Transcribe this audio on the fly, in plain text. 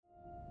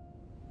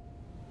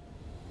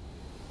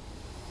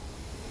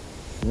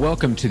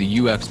Welcome to the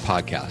UX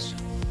Podcast,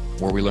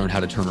 where we learn how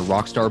to turn a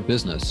rockstar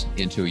business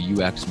into a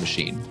UX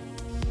machine.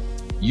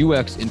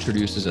 UX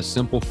introduces a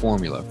simple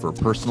formula for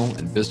personal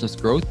and business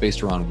growth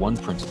based around one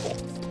principle.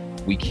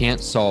 We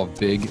can't solve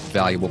big,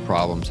 valuable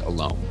problems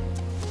alone.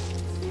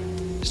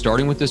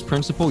 Starting with this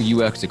principle,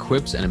 UX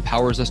equips and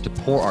empowers us to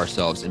pour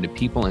ourselves into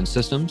people and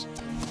systems,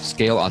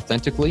 scale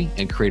authentically,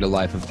 and create a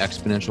life of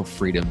exponential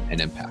freedom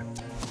and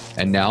impact.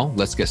 And now,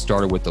 let's get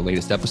started with the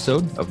latest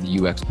episode of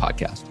the UX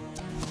Podcast.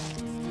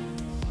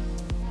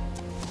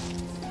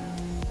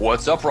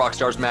 What's up,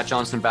 Rockstars? Matt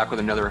Johnson back with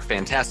another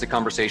fantastic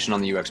conversation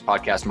on the UX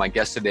Podcast. My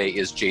guest today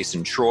is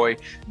Jason Troy.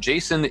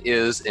 Jason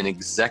is an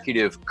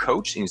executive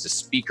coach. He's a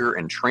speaker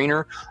and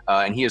trainer,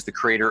 and he is the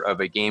creator of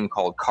a game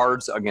called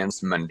Cards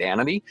Against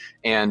Mundanity.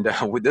 And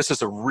this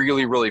is a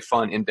really, really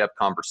fun, in-depth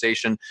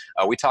conversation.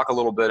 We talk a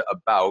little bit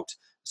about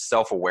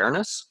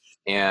self-awareness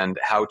and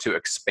how to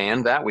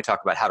expand that. We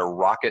talk about how to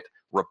rocket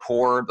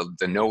rapport,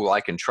 the know,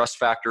 like, and trust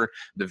factor,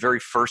 the very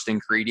first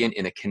ingredient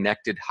in a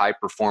connected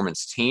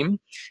high-performance team,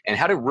 and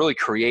how to really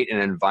create an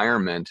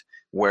environment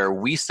where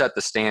we set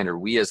the standard,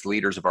 we as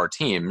leaders of our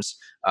teams,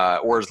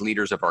 or as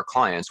leaders of our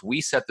clients, we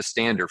set the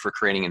standard for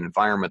creating an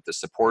environment that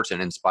supports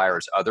and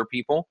inspires other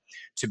people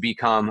to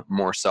become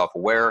more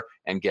self-aware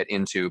and get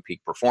into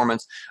peak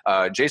performance.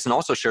 Jason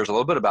also shares a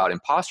little bit about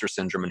imposter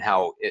syndrome and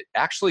how it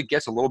actually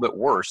gets a little bit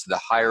worse the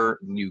higher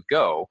you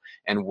go,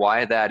 and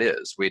why that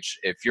is, which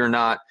if you're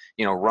not,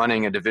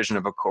 running a division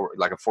of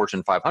like a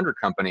Fortune 500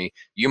 company,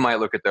 you might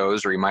look at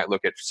those, or you might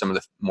look at some of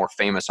the more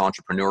famous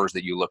entrepreneurs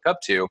that you look up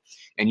to,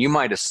 and you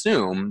might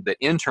assume that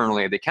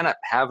internally they kind of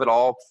have it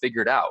all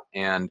figured out,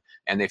 and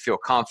they feel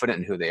confident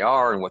in who they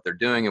are and what they're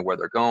doing and where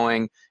they're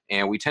going.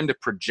 And we tend to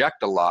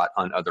project a lot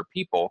on other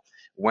people,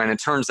 when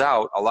it turns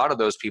out a lot of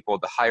those people,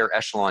 the higher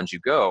echelons you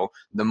go,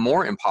 the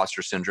more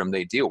imposter syndrome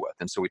they deal with.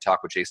 And so we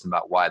talk with Jason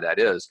about why that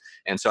is.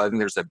 And so I think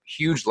there's a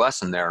huge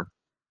lesson there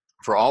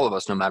for all of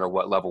us, no matter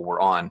what level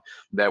we're on,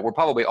 that we're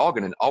probably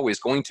always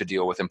going to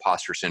deal with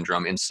imposter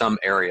syndrome in some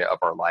area of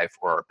our life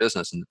or our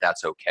business, and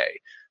that's okay,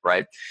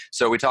 right?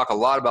 So we talk a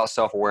lot about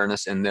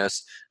self-awareness in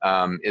this.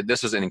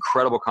 This is an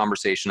incredible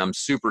conversation. I'm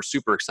super,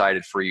 super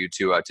excited for you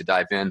to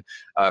dive in.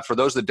 For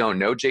those that don't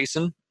know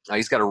Jason,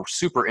 he's got a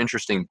super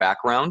interesting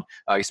background.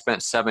 He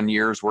spent 7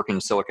 years working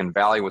in Silicon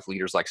Valley with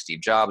leaders like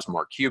Steve Jobs,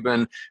 Mark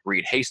Cuban,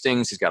 Reed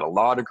Hastings. He's got a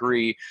law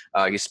degree.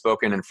 He's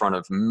spoken in front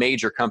of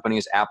major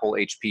companies, Apple,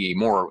 HP,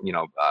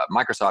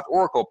 Microsoft,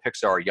 Oracle,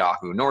 Pixar,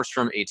 Yahoo,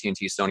 Nordstrom,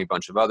 AT&T, Sony,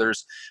 bunch of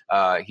others.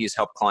 He's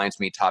helped clients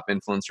meet top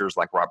influencers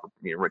like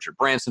Richard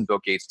Branson, Bill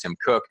Gates, Tim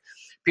Cook,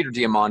 Peter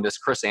Diamandis,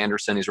 Chris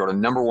Anderson. He's wrote a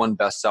 #1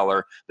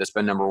 bestseller that's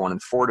been #1 in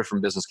 4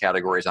 different business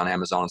categories on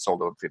Amazon and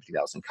sold over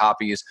 50,000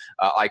 copies.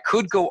 I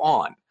could go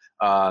on.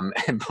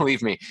 And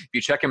believe me, if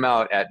you check him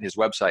out at his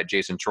website,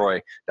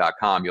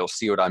 jasontroy.com, you'll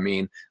see what I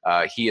mean.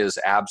 He is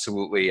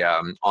absolutely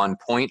on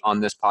point on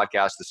this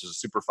podcast. This is a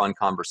super fun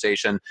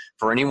conversation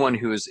for anyone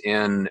who is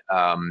in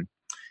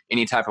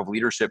any type of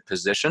leadership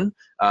position,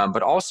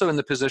 but also in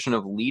the position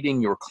of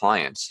leading your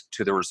clients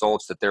to the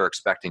results that they're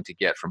expecting to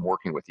get from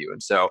working with you.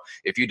 And so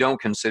if you don't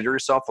consider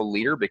yourself a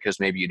leader because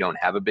maybe you don't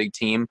have a big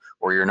team,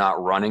 or you're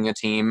not running a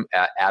team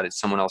at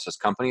someone else's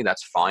company,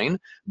 that's fine.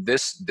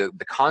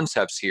 The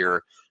concepts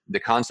here, the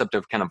concept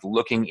of kind of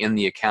looking in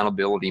the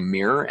accountability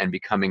mirror and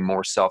becoming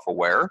more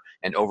self-aware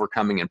and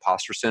overcoming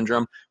imposter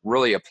syndrome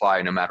really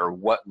apply no matter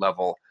what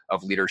level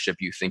of leadership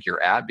you think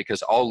you're at,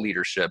 because all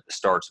leadership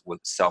starts with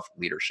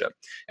self-leadership.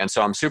 And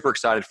so I'm super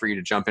excited for you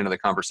to jump into the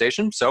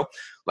conversation. So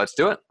let's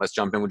do it. Let's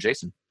jump in with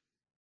Jason.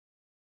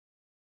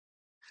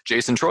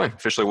 Jason Troy,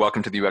 officially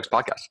welcome to the UX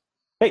Podcast.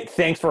 Hey,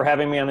 thanks for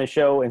having me on the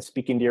show and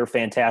speaking to your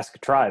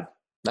fantastic tribe.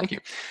 Thank you.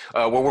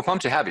 Well, we're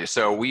pumped to have you.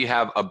 So we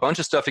have a bunch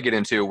of stuff to get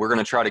into. We're going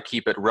to try to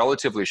keep it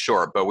relatively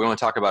short, but we want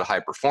to talk about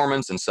high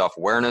performance and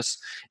self-awareness,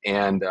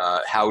 and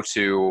how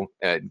to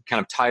kind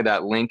of tie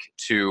that link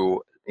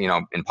to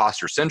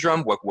imposter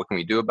syndrome. What can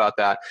we do about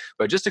that?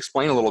 But just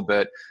explain a little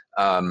bit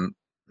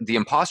the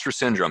imposter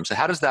syndrome. So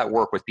how does that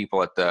work with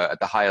people at the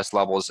highest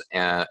levels,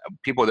 and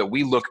people that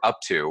we look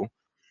up to?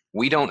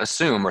 We don't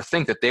assume or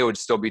think that they would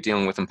still be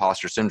dealing with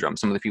imposter syndrome,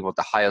 some of the people at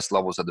the highest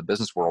levels of the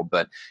business world.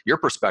 But your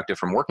perspective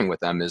from working with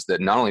them is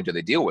that not only do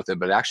they deal with it,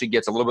 but it actually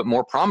gets a little bit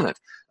more prominent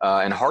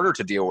and harder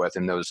to deal with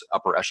in those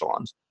upper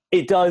echelons.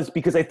 It does,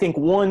 because I think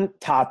one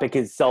topic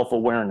is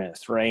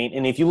self-awareness, right?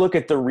 And if you look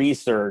at the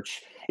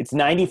research, it's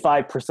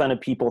 95%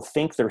 of people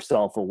think they're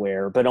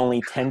self-aware, but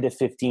only 10 to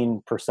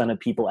 15% of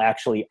people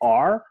actually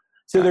are.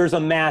 So there's a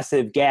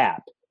massive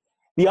gap.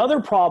 The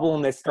other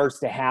problem that starts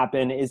to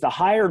happen is the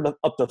higher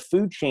up the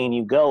food chain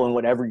you go in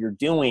whatever you're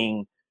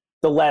doing,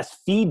 the less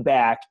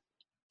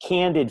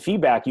candid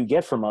feedback you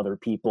get from other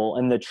people,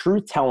 and the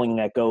truth telling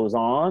that goes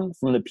on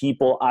from the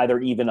people either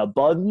even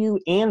above you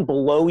and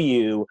below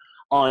you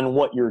on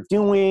what you're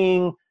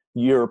doing,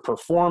 your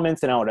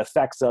performance, and how it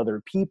affects other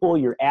people,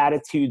 your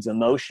attitudes,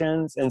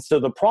 emotions. And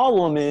so the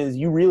problem is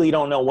you really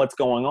don't know what's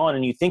going on,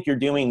 and you think you're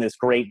doing this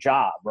great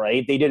job,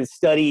 right? They did a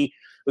study,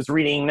 was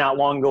reading not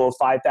long ago, of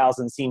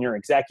 5,000 senior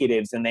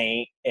executives, and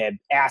they had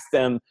asked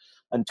them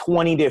and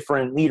 20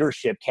 different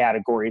leadership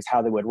categories,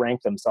 how they would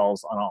rank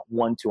themselves on a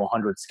 1 to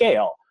 100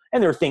 scale.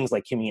 And there are things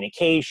like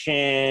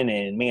communication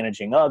and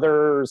managing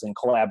others and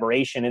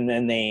collaboration. And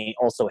then they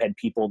also had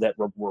people that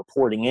were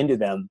reporting into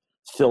them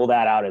fill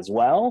that out as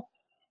well.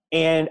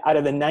 And out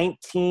of the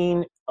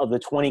 19 of the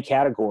 20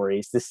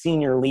 categories, the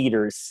senior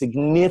leaders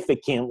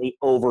significantly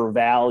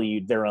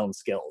overvalued their own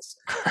skills.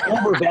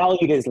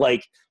 Overvalued is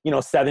like,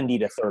 70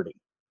 to 30.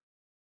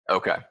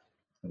 Okay.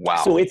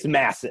 Wow. So it's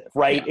massive,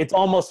 right? Yeah. It's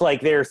almost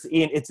like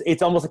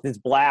it's almost like it's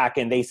black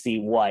and they see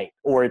white,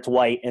 or it's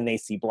white and they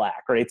see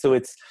black, right? So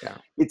it's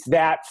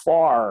that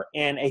far.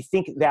 And I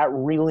think that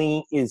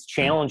really is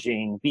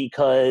challenging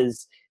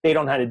because they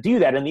don't know how to do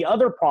that. And the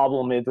other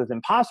problem is with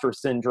imposter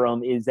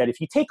syndrome is that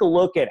if you take a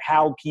look at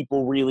how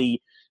people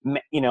really,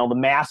 the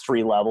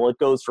mastery level, it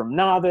goes from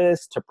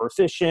novice to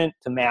proficient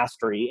to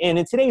mastery. And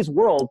in today's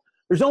world,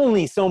 there's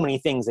only so many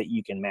things that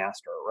you can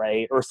master,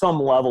 right? Or some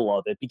level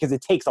of it, because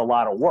it takes a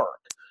lot of work.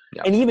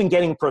 Yeah. And even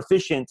getting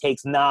proficient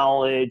takes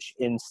knowledge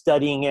and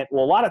studying it.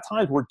 Well, a lot of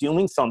times we're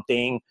doing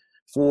something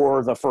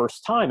for the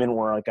first time and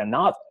we're like a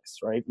novice,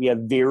 right? We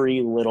have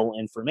very little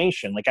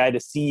information. Like I had a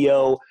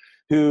CEO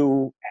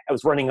who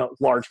was running a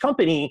large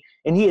company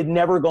and he had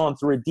never gone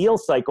through a deal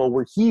cycle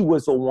where he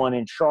was the one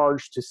in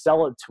charge to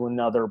sell it to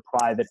another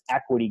private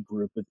equity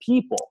group of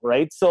people,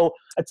 right? So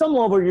at some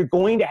level, you're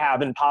going to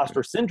have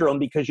imposter syndrome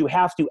because you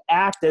have to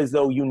act as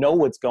though you know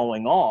what's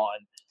going on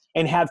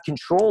and have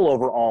control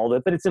over all of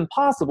it. But it's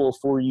impossible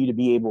for you to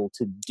be able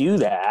to do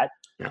that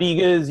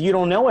because you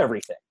don't know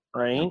everything,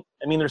 right?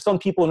 I mean, there's some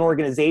people in an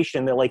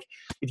organization that, like,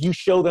 if you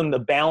show them the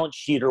balance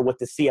sheet or what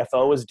the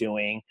CFO is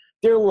doing,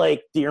 they're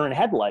like deer in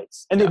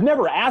headlights. And they've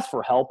never asked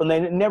for help and they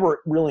never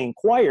really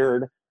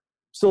inquired.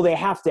 So they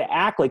have to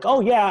act like,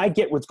 oh, yeah, I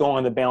get what's going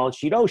on the balance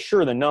sheet. Oh,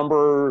 sure, the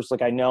numbers,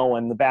 like I know.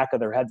 In the back of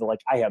their head, they're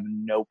like, I have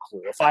no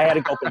clue. If I had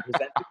to go up and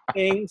present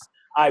things,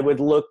 I would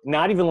look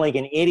not even like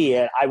an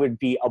idiot. I would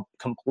be a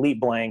complete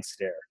blank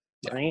stare,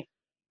 right?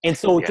 And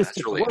so just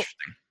really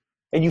interesting.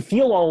 And you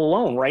feel all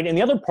alone, right? And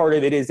the other part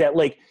of it is that,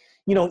 like,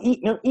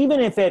 even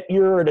if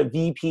you're at a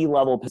VP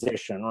level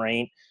position,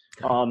 right?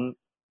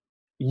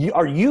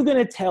 Are you going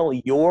to tell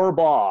your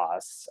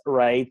boss,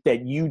 right,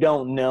 that you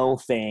don't know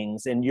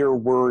things and you're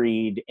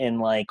worried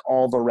and like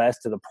all the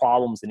rest of the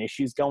problems and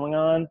issues going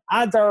on?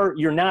 Odds are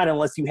you're not,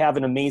 unless you have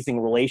an amazing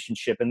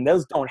relationship, and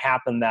those don't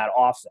happen that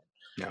often.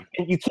 Yeah.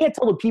 And you can't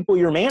tell the people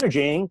you're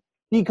managing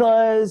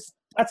because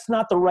that's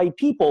not the right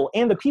people.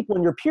 And the people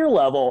in your peer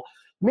level,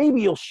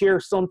 maybe you'll share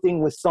something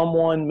with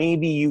someone,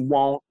 maybe you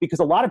won't, because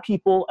a lot of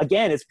people,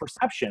 again, it's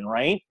perception,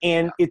 right?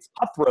 And it's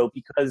cutthroat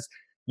because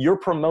your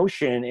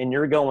promotion and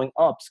your going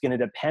up is going to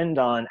depend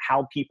on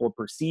how people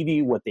perceive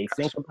you, what they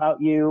think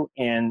about you.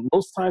 And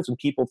most times when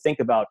people think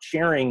about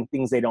sharing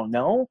things they don't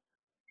know,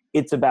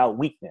 it's about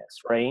weakness,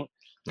 right?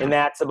 And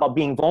that's about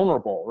being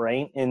vulnerable,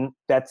 right? And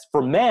that's,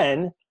 for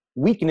men,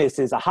 weakness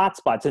is a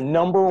hotspot. It's a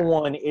number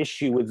one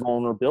issue with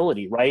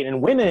vulnerability, right?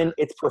 And women,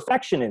 it's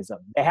perfectionism.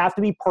 They have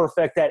to be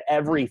perfect at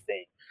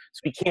everything. So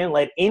we can't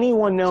let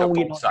anyone know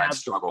we don't have...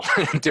 struggle.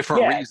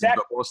 Different reasons,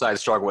 exactly. But both sides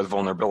struggle with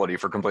vulnerability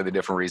for completely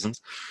different reasons.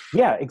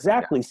 Yeah,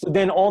 exactly. Yeah. So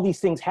then all these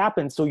things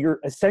happen. So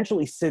you're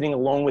essentially sitting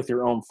alone with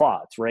your own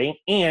thoughts, right?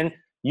 And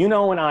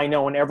and I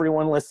know, and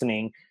everyone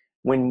listening,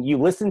 when you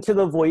listen to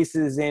the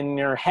voices in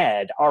your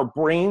head, our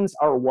brains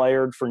are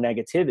wired for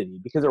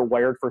negativity because they're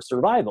wired for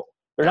survival.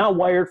 They're not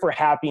wired for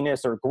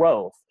happiness or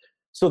growth.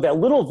 So that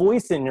little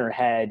voice in your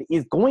head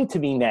is going to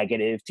be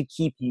negative to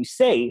keep you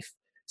safe.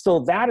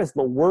 So that is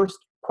the worst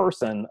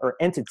person or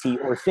entity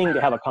or thing to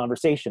have a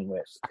conversation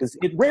with, because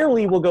it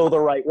rarely will go the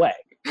right way.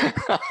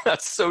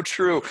 That's so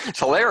true. It's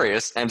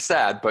hilarious and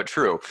sad, but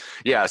true.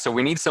 Yeah. So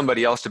we need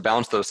somebody else to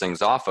bounce those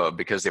things off of,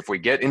 because if we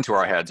get into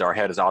our heads, our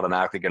head is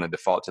automatically going to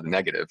default to the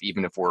negative,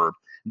 even if we're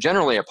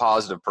generally a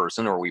positive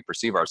person or we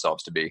perceive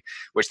ourselves to be,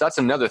 which that's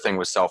another thing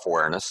with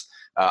self-awareness.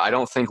 I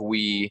don't think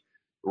we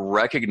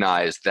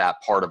recognize that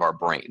part of our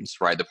brains,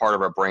 right? The part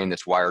of our brain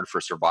that's wired for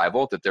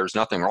survival, that there's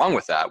nothing wrong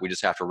with that. We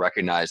just have to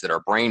recognize that our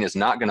brain is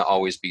not going to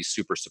always be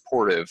super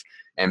supportive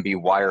and be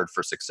wired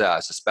for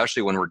success,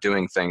 especially when we're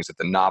doing things at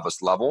the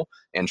novice level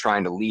and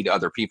trying to lead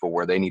other people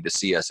where they need to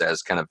see us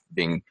as kind of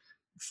being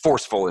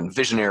forceful and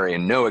visionary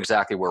and know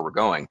exactly where we're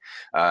going.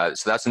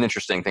 So that's an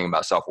interesting thing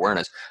about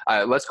self-awareness.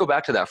 Let's go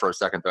back to that for a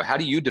second, though. How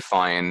do you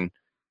define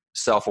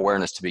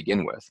self-awareness to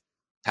begin with?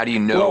 How do you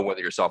know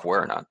whether you're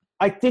self-aware or not?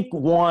 I think,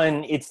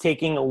 one, it's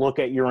taking a look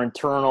at your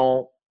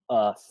internal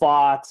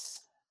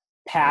thoughts,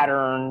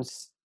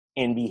 patterns,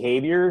 and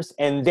behaviors,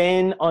 and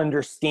then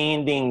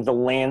understanding the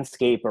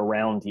landscape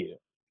around you,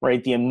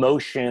 right? The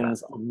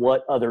emotions of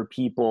what other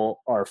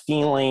people are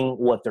feeling,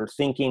 what they're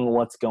thinking,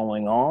 what's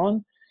going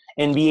on,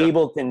 and be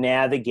able to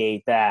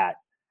navigate that.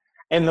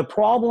 And the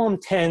problem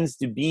tends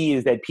to be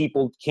is that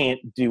people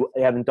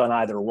haven't done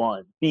either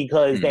one,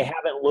 because they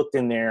haven't looked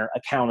in their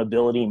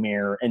accountability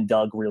mirror and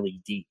dug really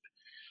deep.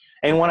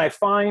 And when I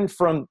find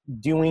from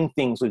doing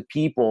things with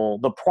people,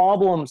 the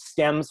problem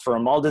stems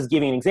from, I'll just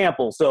give you an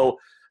example. So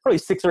probably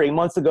 6 or 8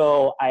 months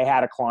ago, I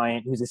had a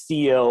client who's a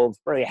CEO of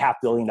probably a $500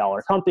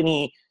 million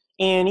company.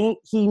 And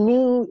he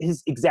knew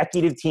his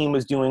executive team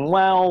was doing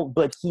well,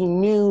 but he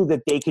knew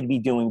that they could be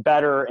doing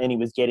better, and he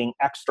was getting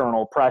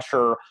external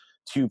pressure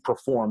to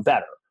perform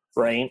better,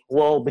 right?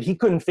 Well, but he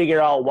couldn't figure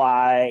out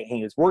why.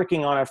 He was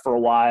working on it for a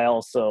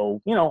while.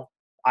 So,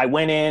 I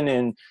went in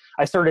and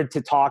I started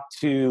to talk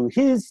to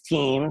his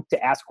team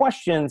to ask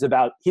questions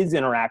about his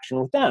interaction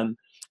with them.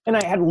 And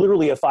I had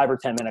literally a 5 or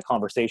 10 minute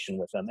conversation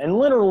with them. And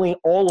literally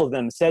all of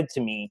them said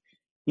to me,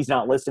 he's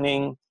not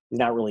listening. He's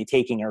not really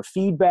taking our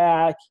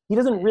feedback. He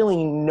doesn't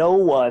really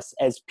know us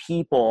as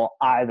people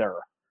either.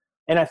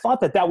 And I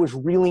thought that was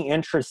really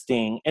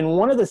interesting. And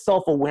one of the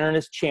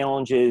self-awareness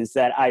challenges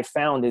that I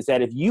found is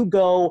that if you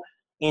go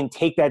and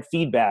take that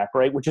feedback,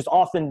 right, which is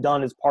often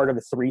done as part of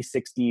a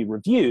 360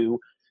 review,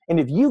 and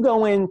if you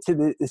go into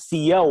the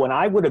CEO, and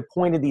I would have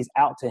pointed these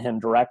out to him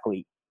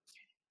directly,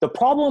 the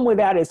problem with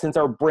that is since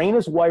our brain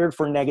is wired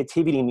for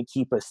negativity and to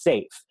keep us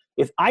safe,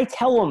 if I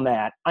tell him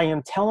that, I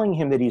am telling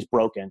him that he's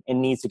broken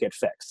and needs to get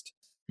fixed.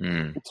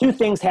 Two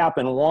things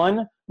happen.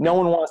 One, no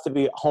one wants to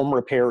be a home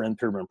repair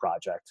improvement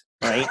project,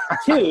 right?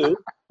 Two,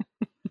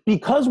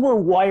 because we're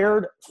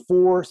wired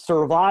for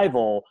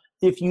survival,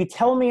 if you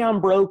tell me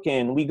I'm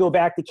broken, we go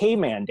back to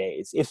caveman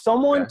days. If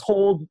someone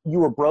told you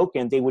were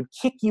broken, they would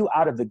kick you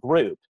out of the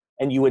group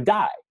and you would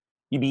die.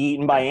 You'd be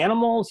eaten by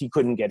animals. You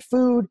couldn't get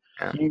food.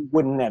 You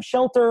wouldn't have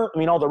shelter. I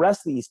mean, all the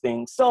rest of these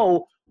things.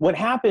 So what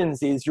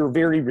happens is you're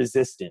very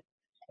resistant.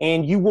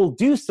 And you will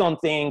do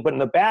something, but in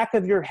the back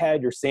of your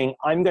head, you're saying,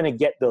 I'm going to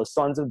get those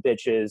sons of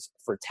bitches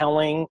for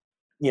telling,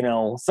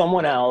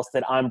 someone else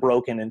that I'm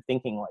broken and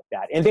thinking like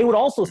that. And they would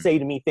also say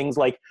to me things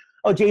like,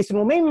 oh, Jason,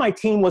 well, maybe my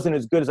team wasn't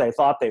as good as I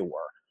thought they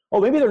were. Oh,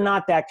 maybe they're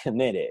not that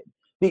committed.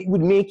 They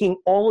would making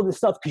all of this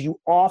stuff because you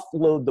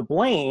offload the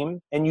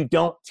blame and you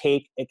don't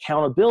take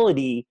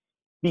accountability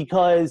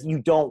because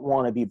you don't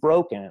want to be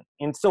broken.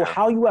 And so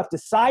how you have to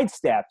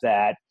sidestep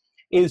that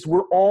is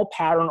we're all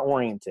pattern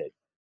oriented.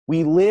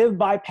 We live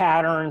by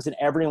patterns and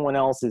everyone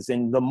else's.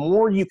 And the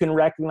more you can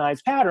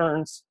recognize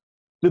patterns,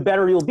 the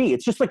better you'll be.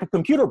 It's just like a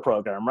computer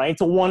program, right?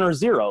 It's a 1 or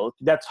 0.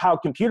 That's how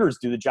computers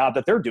do the job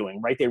that they're doing,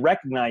 right? They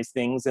recognize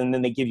things and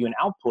then they give you an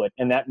output,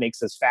 and that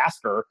makes us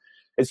faster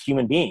as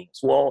human beings.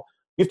 Well,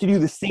 you have to do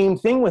the same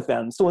thing with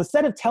them. So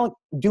instead of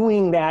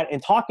doing that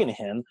and talking to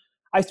him,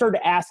 I started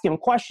to ask him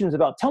questions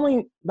about, tell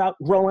me about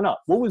growing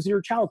up. What was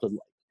your childhood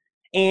like?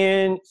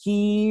 And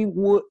he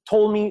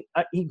told me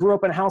he grew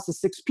up in a house of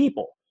 6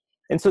 people.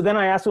 And so then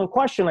I asked him a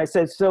question. I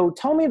said, so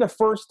tell me the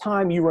first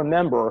time you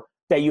remember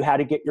that you had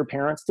to get your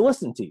parents to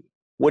listen to you.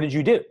 What did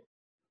you do?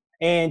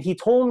 And he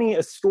told me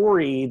a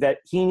story that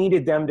he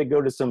needed them to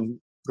go to some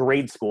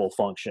grade school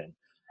function.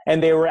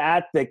 And they were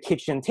at the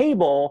kitchen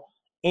table,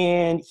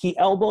 and he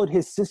elbowed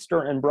his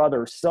sister and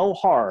brother so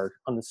hard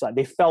on the side,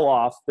 they fell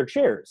off their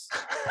chairs.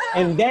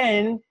 And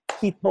then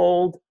he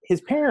told his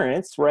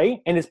parents, right?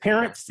 And his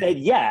parents said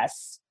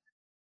yes.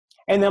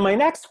 And then my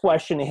next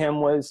question to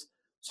him was,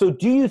 so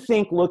do you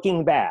think,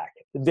 looking back,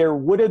 there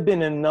would have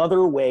been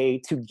another way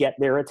to get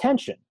their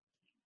attention?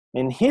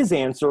 And his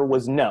answer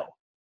was no.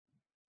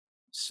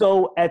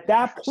 So at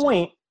that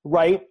point,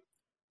 right,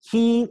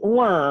 he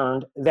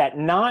learned that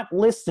not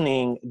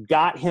listening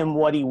got him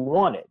what he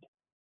wanted.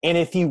 And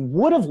if he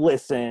would have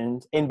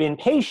listened and been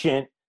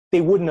patient,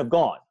 they wouldn't have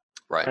gone.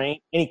 Right.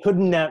 And he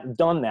couldn't have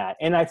done that.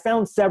 And I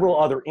found several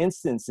other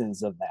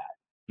instances of that.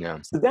 Yeah.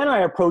 So then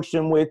I approached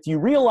him with, you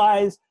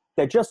realize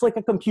that just like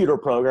a computer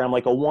program,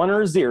 like a 1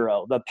 or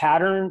 0, the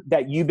pattern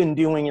that you've been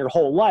doing your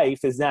whole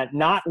life is that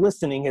not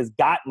listening has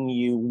gotten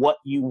you what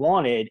you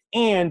wanted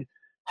and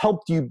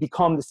helped you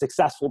become the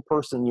successful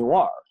person you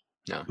are.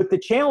 Yeah. But the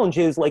challenge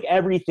is, like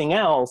everything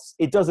else,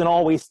 it doesn't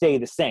always stay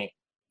the same.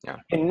 Yeah.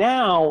 And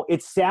now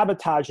it's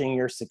sabotaging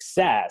your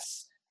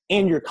success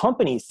and your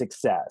company's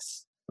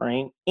success,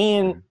 right?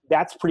 And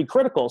that's pretty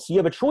critical. So you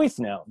have a choice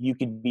now. You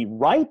could be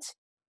right,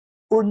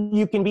 or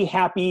you can be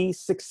happy,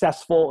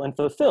 successful, and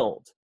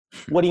fulfilled.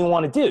 What do you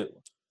want to do?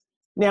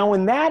 Now,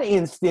 in that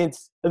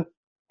instance,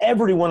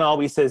 everyone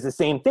always says the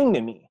same thing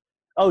to me.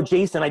 Oh,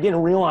 Jason, I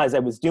didn't realize I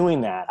was doing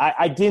that.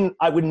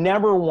 I would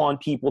never want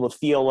people to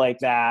feel like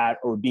that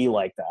or be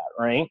like that,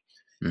 right?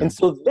 And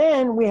so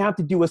then we have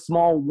to do a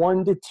small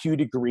 1 to 2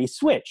 degree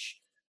switch.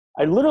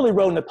 I literally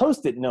wrote in a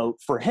Post-it note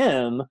for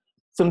him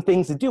some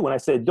things to do. And I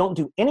said, don't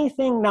do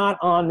anything not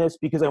on this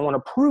because I want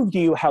to prove to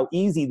you how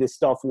easy this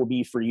stuff will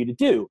be for you to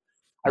do.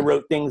 I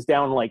wrote things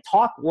down like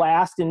talk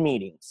last in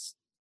meetings,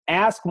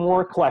 ask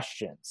more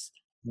questions,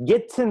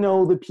 get to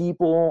know the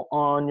people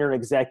on your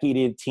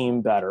executive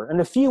team better,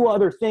 and a few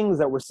other things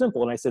that were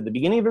simple. And I said, the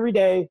beginning of every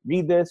day,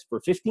 read this for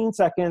 15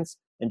 seconds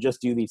and just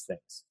do these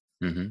things.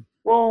 Mm-hmm.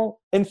 Well,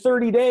 in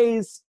 30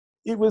 days,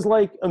 it was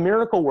like a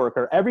miracle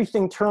worker.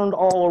 Everything turned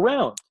all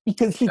around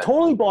because he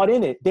totally bought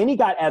in it. Then he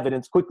got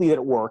evidence quickly that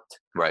it worked.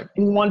 Right.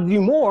 And he wanted to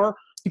do more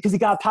because he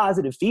got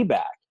positive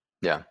feedback.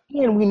 Yeah.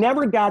 And we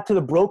never got to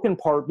the broken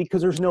part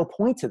because there's no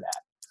point to that.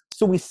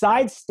 So we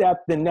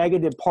sidestepped the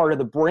negative part of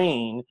the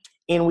brain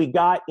and we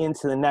got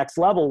into the next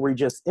level where we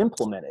just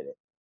implemented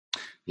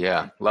it.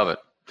 Yeah, love it.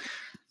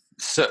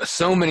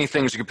 So many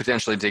things you could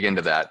potentially dig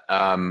into that.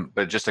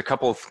 But just a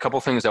couple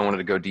things I wanted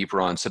to go deeper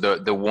on. So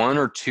the 1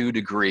 or 2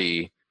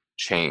 degree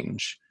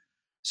change.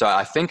 So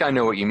I think I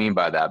know what you mean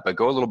by that, but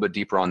go a little bit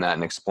deeper on that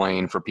and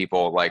explain for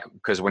people, like,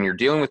 because when you're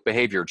dealing with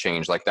behavior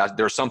change like that,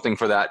 there's something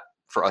for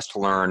us to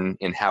learn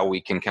in how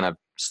we can kind of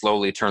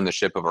slowly turn the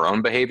ship of our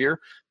own behavior.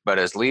 But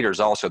as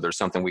leaders also, there's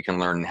something we can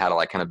learn in how to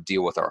like kind of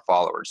deal with our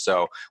followers.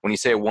 So when you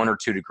say a 1 or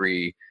 2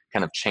 degree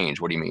kind of change,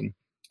 what do you mean?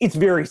 It's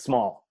very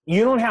small.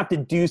 You don't have to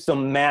do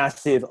some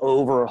massive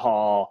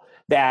overhaul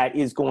that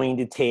is going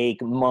to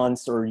take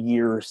months or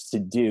years to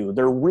do.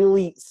 They're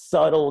really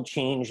subtle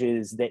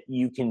changes that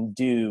you can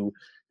do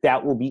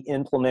that will be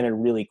implemented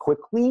really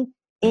quickly,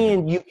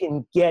 and you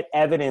can get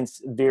evidence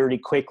very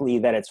quickly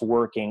that it's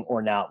working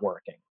or not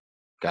working.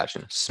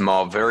 Gotcha.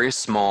 Small, very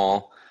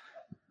small,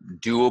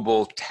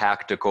 doable,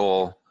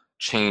 tactical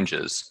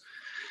changes.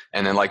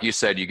 And then, like you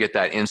said, you get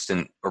that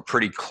instant or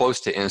pretty close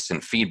to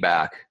instant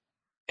feedback,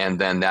 and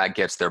then that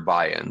gets their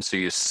buy-in. So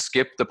you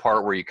skip the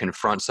part where you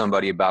confront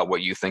somebody about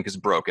what you think is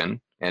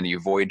broken, and you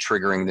avoid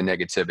triggering the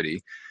negativity,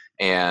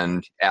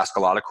 and ask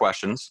a lot of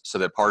questions so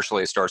that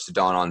partially it starts to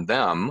dawn on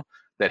them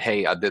that,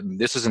 hey,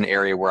 this is an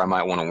area where I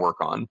might want to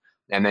work on.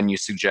 And then you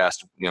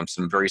suggest,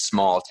 some very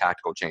small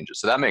tactical changes.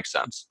 So that makes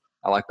sense.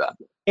 I like that.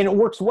 And it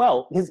works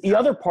well, because the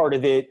other part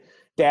of it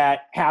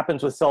that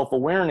happens with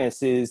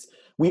self-awareness is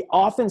we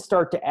often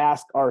start to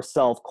ask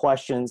ourselves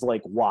questions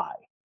like, why?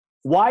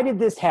 Why did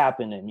this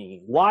happen to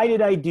me? Why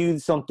did I do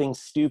something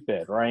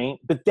stupid, right?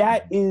 But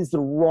that is the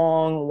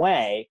wrong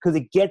way, because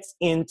it gets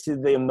into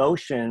the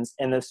emotions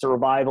and the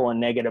survival and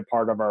negative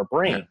part of our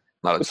brain.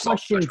 Yeah. The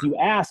questions you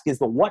ask is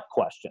the what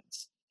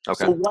questions.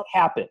 Okay. So what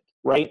happened,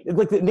 right?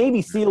 Like the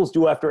Navy SEALs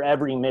do after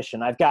every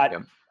mission. I've got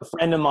a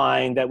friend of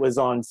mine that was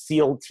on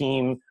SEAL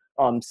Team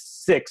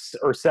 6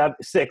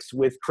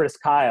 with Chris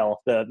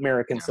Kyle, the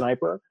American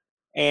sniper.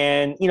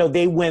 And,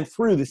 they went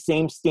through the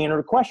same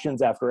standard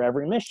questions after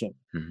every mission.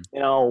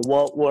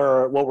 What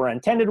were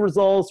intended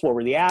results? What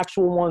were the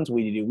actual ones?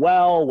 We did do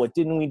well. What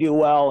didn't we do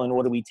well? And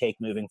what do we take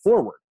moving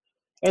forward?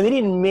 And they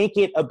didn't make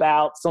it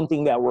about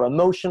something that were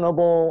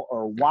emotional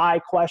or why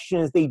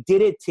questions. They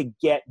did it to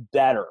get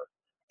better.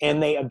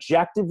 And they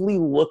objectively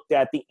looked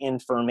at the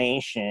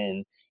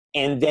information,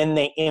 and then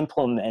they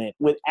implement it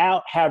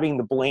without having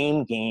the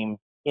blame game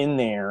in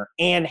there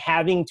and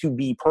having to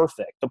be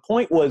perfect. The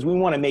point was, we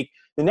want to make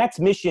the next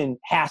mission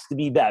has to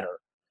be better.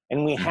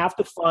 And we have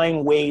to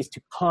find ways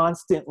to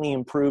constantly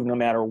improve no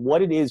matter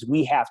what it is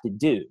we have to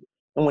do.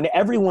 And when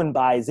everyone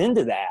buys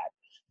into that,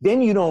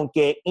 then you don't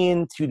get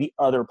into the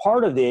other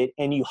part of it,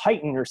 and you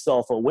heighten your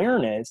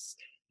self-awareness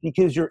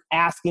because you're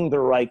asking the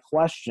right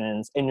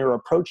questions and you're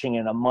approaching it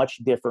in a much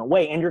different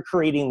way. And you're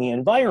creating the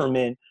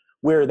environment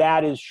where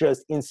that is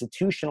just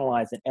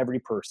institutionalized in every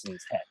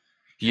person's head.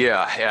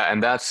 Yeah.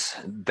 And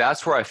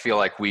that's where I feel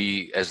like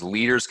we as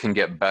leaders can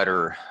get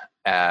better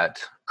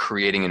at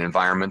creating an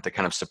environment that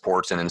kind of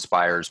supports and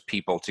inspires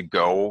people to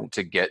go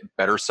to get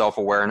better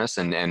self-awareness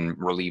and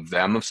relieve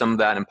them of some of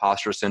that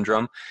imposter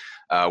syndrome.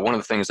 One of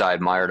the things I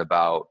admired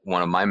about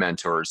one of my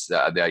mentors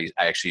that I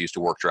actually used to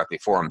work directly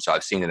for him, so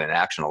I've seen it in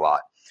action a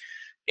lot.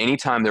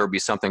 Anytime there would be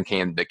something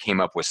that came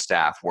up with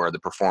staff where the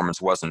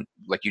performance wasn't,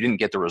 like, you didn't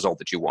get the result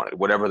that you wanted,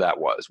 whatever that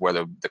was,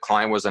 whether the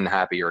client was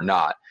unhappy or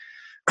not,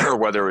 or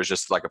whether it was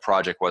just like a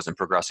project wasn't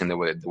progressing the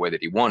way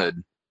that he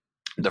wanted,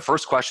 the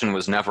first question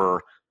was never,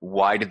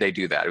 why did they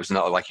do that? It was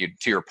not like,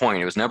 to your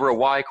point, it was never a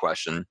why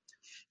question.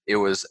 It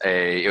was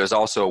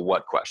also a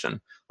what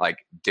question. Like,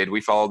 did we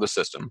follow the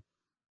system?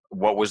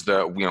 What was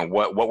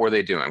what were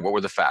they doing? What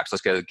were the facts?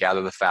 Let's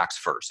gather the facts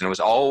first. And it was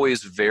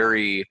always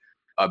very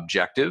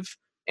objective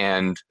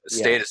and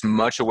stayed as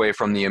much away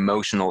from the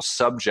emotional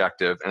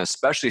subjective, and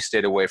especially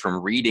stayed away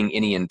from reading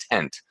any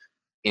intent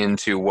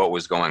into what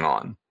was going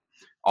on.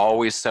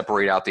 Always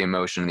separate out the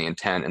emotion and the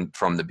intent and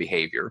from the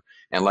behavior.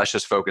 And let's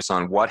just focus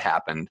on what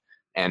happened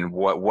and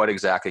what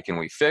exactly can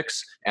we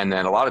fix. And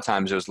then a lot of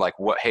times it was like,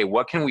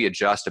 what can we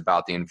adjust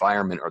about the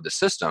environment or the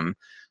system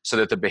so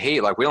that the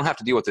behavior, like, we don't have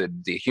to deal with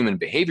the human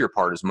behavior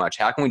part as much.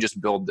 How can we just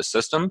build the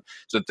system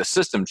so that the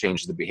system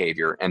changes the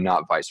behavior and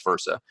not vice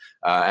versa?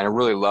 And I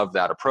really love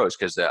that approach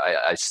because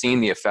I've seen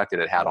the effect that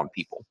it had on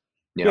people.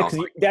 Because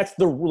that's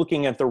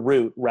looking at the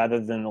root rather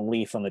than the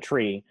leaf on the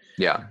tree.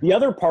 Yeah. The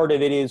other part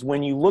of it is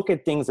when you look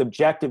at things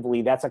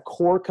objectively, that's a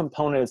core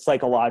component of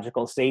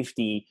psychological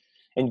safety.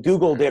 And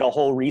Google did a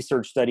whole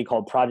research study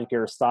called Project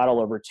Aristotle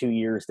over 2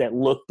 years that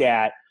looked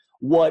at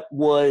what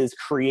was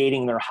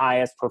creating their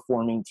highest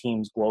performing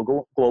teams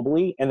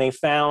globally. And they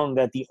found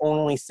that the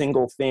only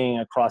single thing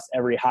across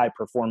every high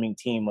performing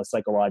team was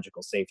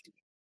psychological safety.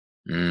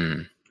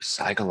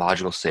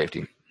 Psychological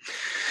safety.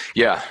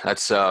 Yeah,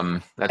 that's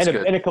good.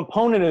 And a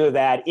component of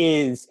that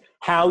is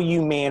how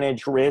you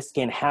manage risk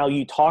and how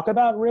you talk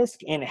about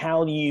risk and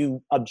how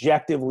you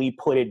objectively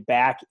put it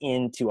back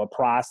into a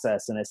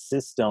process and a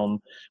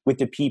system with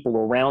the people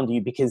around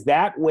you, because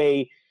that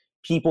way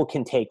people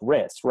can take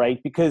risks,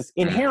 right? Because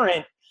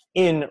inherent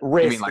in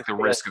risk. You mean like the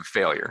risk of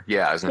failure?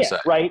 Yeah, I was going to say.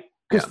 Right?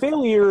 Because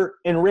failure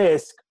and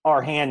risk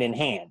are hand in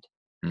hand.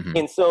 Mm-hmm.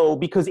 And so,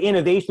 because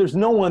innovation, there's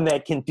no one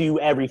that can do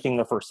everything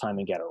the first time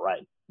and get it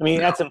right. I mean,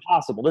 that's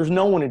impossible. There's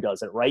no one who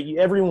does it right.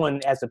 Everyone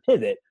has a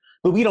pivot,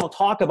 but we don't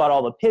talk about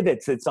all the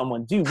pivots that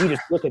someone do. We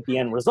just look at the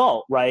end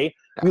result, right?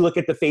 Yeah. We look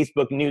at the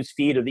Facebook news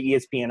feed or the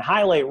ESPN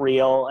highlight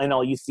reel, and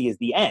all you see is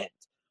the end.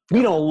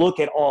 We don't look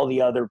at all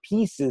the other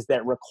pieces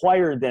that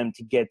require them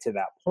to get to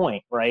that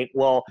point, right?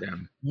 Well,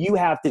 you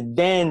have to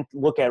then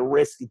look at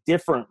risk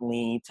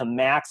differently to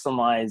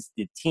maximize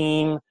the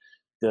team,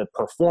 the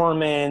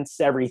performance,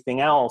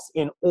 everything else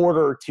in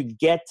order to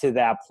get to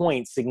that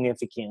point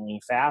significantly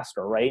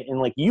faster, right?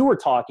 And like you were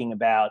talking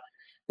about,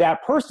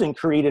 that person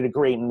created a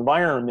great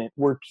environment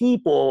where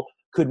people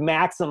could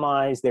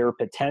maximize their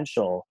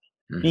potential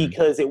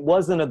because it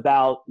wasn't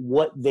about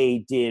what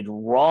they did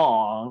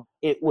wrong.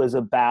 It was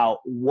about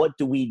what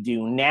do we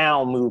do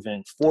now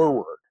moving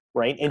forward,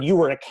 right? And you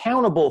were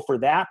accountable for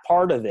that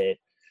part of it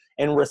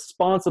and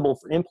responsible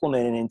for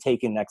implementing and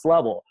taking next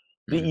level.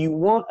 That you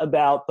weren't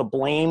about the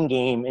blame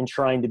game and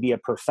trying to be a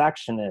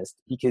perfectionist,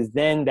 because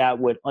then that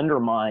would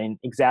undermine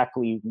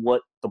exactly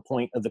what the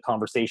point of the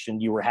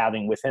conversation you were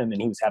having with him and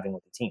he was having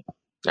with the team.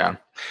 Yeah.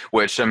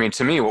 Which, I mean,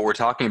 to me, what we're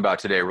talking about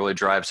today really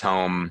drives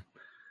home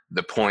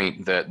the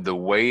point that the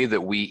way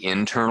that we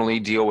internally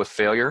deal with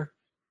failure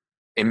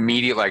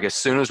immediately, like as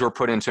soon as we're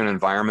put into an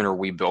environment or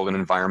we build an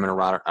environment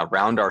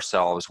around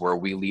ourselves where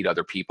we lead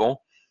other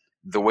people,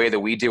 the way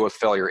that we deal with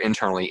failure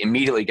internally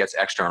immediately gets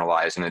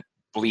externalized and it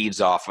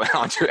bleeds off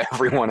onto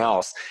everyone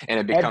else, and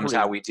it becomes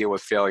how we deal with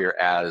failure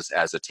as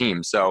a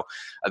team. So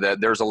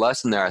there's a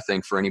lesson there, I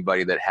think, for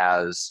anybody that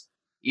has,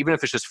 even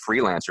if it's just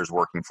freelancers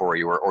working for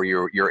you, or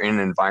you're in an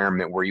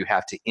environment where you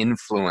have to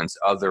influence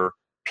other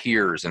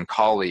peers and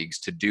colleagues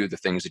to do the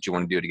things that you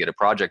want to do to get a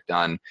project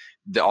done.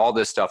 All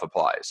this stuff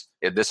applies.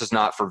 This is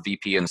not for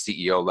VP and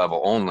CEO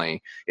level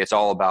only. It's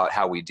all about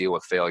how we deal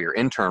with failure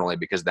internally,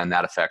 because then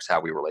that affects how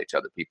we relate to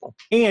other people.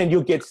 And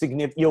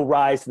you'll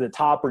rise to the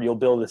top, or you'll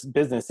build this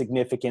business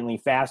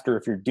significantly faster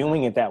if you're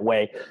doing it that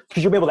way,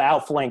 because you'll be able to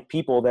outflank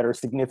people that are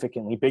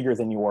significantly bigger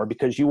than you are,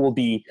 because you will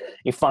be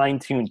a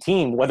fine-tuned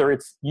team, whether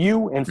it's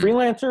you and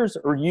freelancers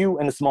or you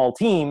and a small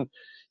team.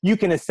 You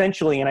can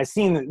essentially, and I've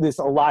seen this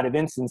a lot of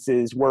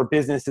instances where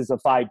businesses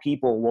of 5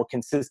 people will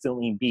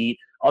consistently beat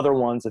other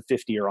ones of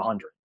 50 or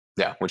 100.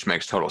 Yeah, which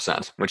makes total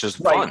sense, which is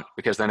fun,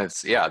 because then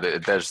it's,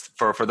 there's,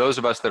 for those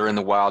of us that are in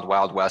the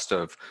wild west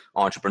of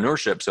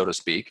entrepreneurship, so to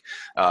speak,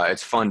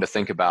 it's fun to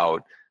think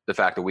about the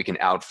fact that we can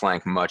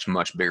outflank much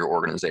bigger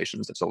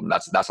organizations.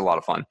 That's a lot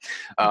of fun.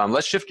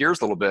 Let's shift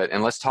gears a little bit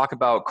and let's talk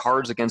about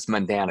Cards Against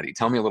Mundanity.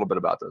 Tell me a little bit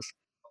about this.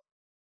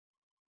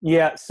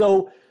 Yeah,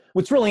 so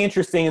what's really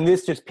interesting, and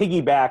this just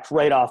piggybacked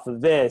right off of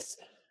this,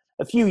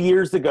 a few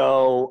years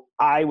ago,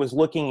 I was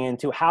looking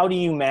into how do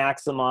you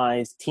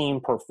maximize team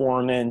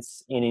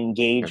performance and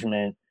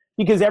engagement,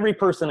 because every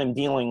person I'm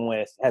dealing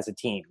with has a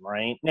team,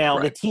 right? Now,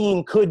 the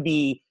team could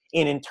be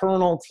an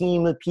internal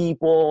team of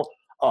people,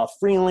 a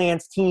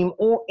freelance team,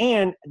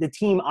 and the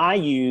team I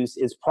use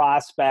is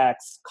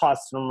prospects,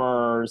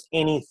 customers,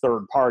 any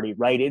third party,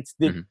 right? It's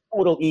the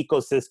total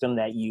ecosystem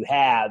that you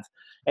have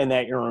and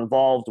that you're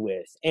involved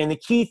with. And the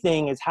key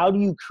thing is, how do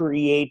you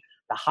create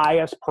the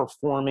highest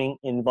performing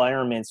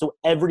environment so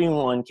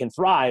everyone can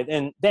thrive?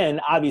 And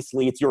then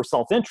obviously it's your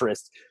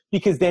self-interest,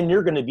 because then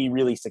you're going to be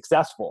really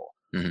successful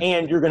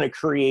and you're going to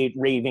create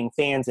raving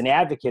fans and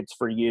advocates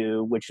for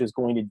you, which is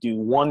going to do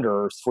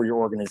wonders for your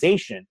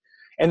organization.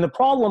 And the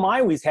problem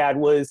I always had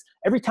was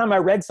every time I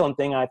read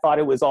something, I thought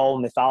it was all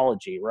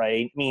mythology,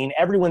 right? I mean,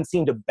 everyone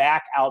seemed to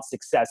back out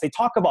success. They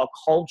talk about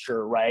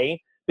culture, right?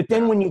 But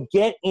then when you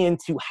get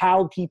into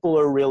how people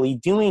are really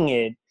doing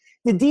it,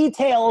 the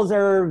details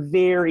are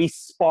very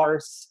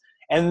sparse,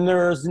 and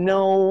there's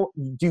no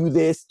do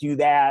this, do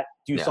that,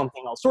 do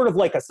something else. Sort of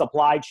like a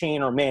supply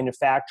chain or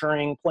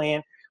manufacturing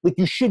plant. Like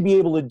you should be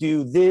able to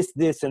do this,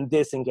 this, and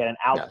this and get an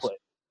output.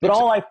 But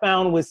all I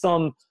found was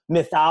some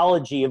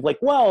mythology of like,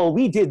 well,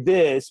 we did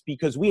this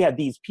because we had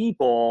these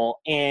people,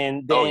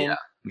 and then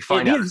you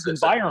find out it's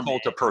a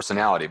cult of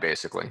personality,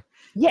 basically.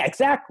 Yeah,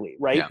 exactly,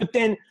 right? Yeah. But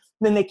then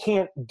they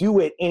can't do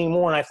it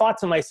anymore. And I thought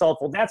to myself,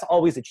 well, that's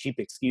always a cheap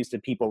excuse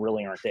that people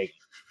really aren't taking.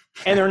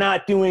 And they're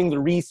not doing the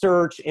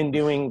research and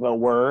doing the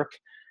work.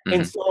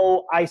 And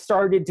so I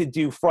started to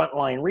do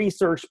frontline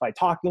research by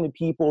talking to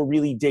people,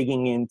 really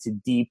digging into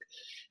deep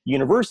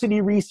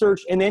university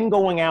research, and then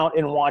going out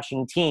and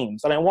watching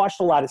teams. And I watched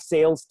a lot of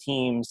sales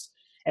teams,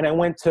 and I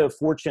went to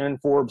Fortune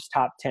and Forbes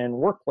top 10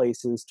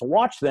 workplaces to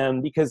watch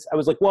them, because I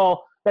was like,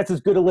 well, that's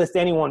as good a list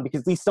as anyone, because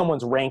at least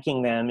someone's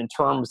ranking them in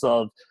terms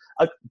of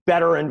a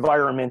better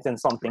environment than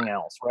something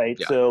else, right?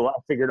 Yeah. So I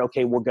figured,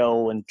 okay, we'll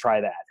go and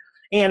try that.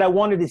 And I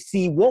wanted to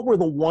see what were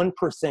the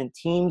 1%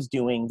 teams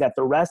doing that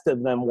the rest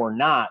of them were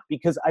not,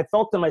 because I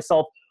felt to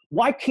myself,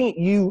 why can't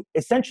you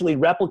essentially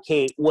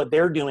replicate what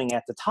they're doing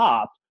at the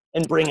top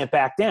and bring it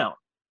back down?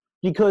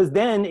 Because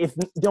then if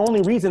the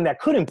only reason that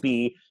couldn't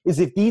be is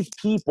if these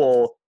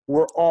people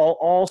were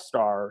all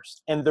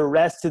stars and the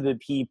rest of the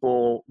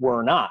people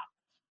were not.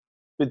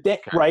 But then,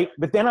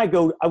 But then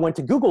I went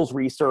to Google's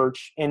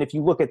research, and if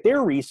you look at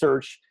their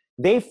research,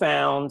 they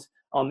found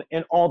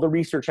and all the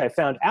research I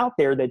found out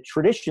there, that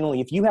traditionally,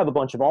 if you have a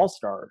bunch of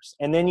all-stars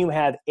and then you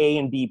have A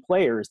and B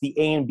players, the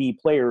A and B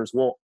players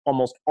will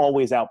almost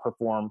always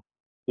outperform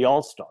the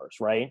all-stars,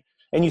 right?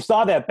 And you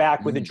saw that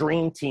back with the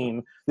Dream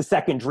Team, the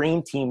second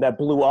Dream Team that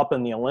blew up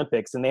in the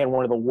Olympics, and they had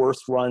one of the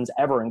worst runs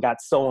ever and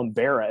got so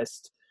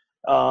embarrassed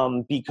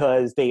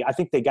because I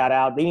think they got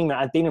out. They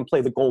didn't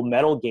play the gold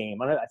medal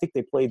game. I think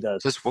they played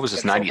what was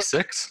this,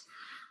 96?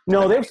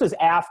 No, this was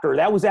after.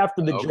 That was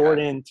after the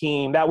Jordan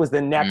team. That was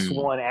the next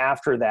one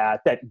after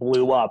that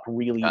blew up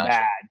really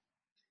bad.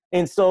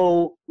 And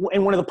so,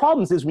 and one of the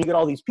problems is when you get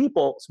all these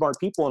people, smart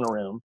people in a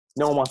room,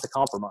 no one wants to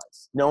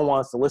compromise. No one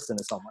wants to listen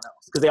to someone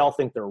else because they all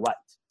think they're right.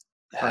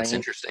 That's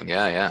interesting.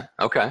 Yeah.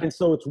 Okay. And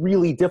so it's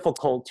really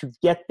difficult to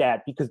get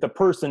that because the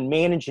person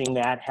managing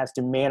that has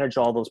to manage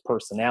all those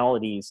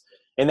personalities.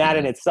 And that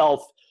in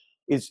itself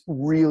is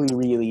really,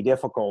 really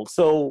difficult.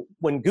 So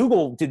when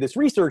Google did this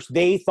research,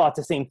 they thought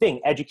the same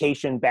thing: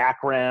 education,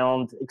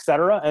 background, et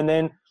cetera. And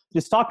then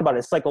just talked about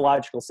it,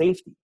 psychological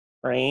safety,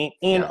 right?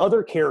 And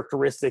other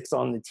characteristics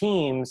on the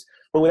teams.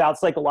 But without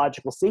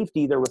psychological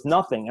safety, there was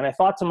nothing. And I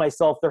thought to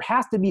myself, there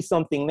has to be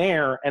something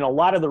there. And a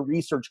lot of the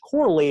research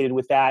correlated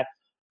with that,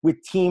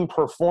 with team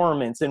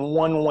performance in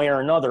one way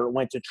or another. It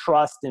went to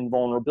trust and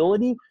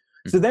vulnerability.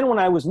 So then when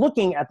I was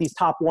looking at these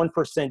top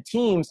 1%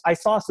 teams, I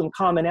saw some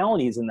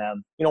commonalities in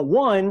them.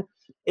 One,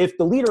 if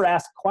the leader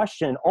asked a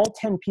question, all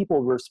 10 people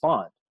would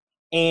respond.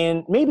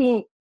 And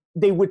maybe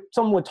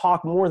some would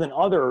talk more than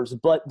others,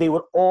 but they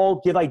would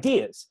all give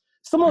ideas.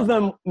 Some of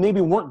them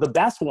maybe weren't the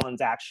best ones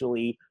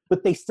actually,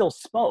 but they still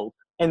spoke.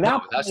 And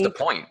that's the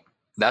point.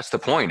 That's the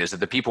point, is that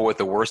the people with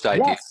the worst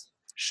ideas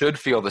should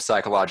feel the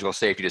psychological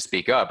safety to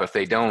speak up.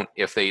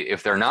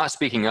 If they're not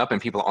speaking up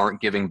and people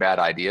aren't giving bad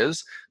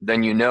ideas,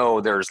 then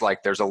there's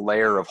a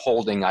layer of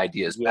holding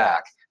ideas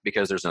back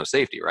because there's no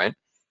safety, right?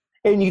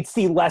 And you'd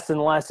see less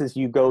and less as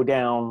you go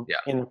down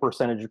in the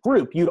percentage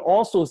group. You'd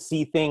also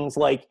see things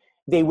like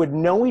they would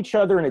know each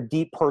other in a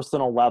deep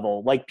personal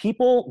level. Like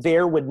people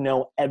there would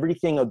know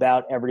everything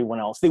about everyone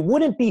else. They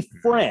wouldn't be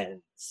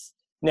friends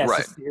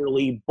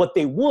necessarily, but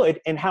they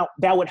would, and how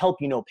that would help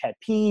pet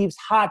peeves,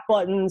 hot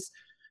buttons,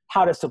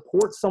 how to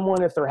support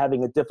someone if they're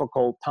having a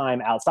difficult time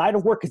outside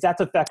of work, because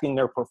that's affecting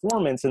their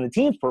performance and the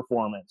team's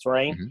performance,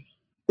 right?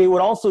 They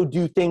would also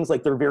do things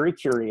like they're very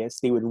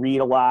curious. They would read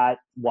a lot,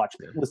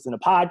 listen to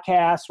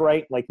podcasts,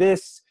 right? Like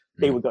this.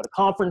 They would go to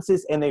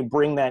conferences and they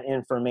bring that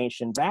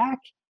information back.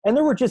 And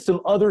there were just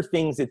some other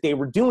things that they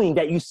were doing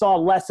that you saw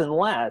less and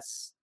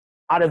less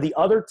out of the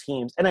other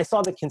teams. And I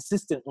saw that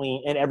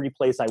consistently in every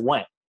place I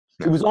went.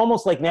 It was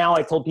almost like now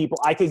I told people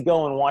I could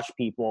go and watch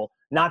people,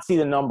 not see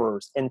the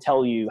numbers, and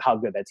tell you how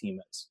good that team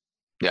is.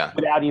 Yeah.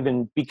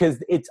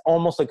 Because it's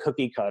almost a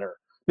cookie cutter.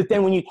 But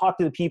then when you talk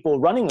to the people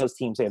running those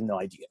teams, they have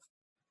no idea.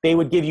 They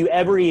would give you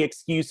every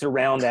excuse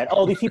around that.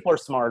 Oh, these people are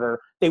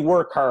smarter. They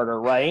work harder,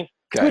 right?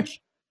 Okay.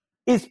 Which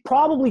is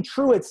probably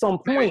true at some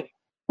point.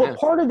 But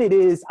part of it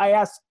is I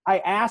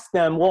asked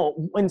them, well,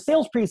 when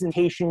sales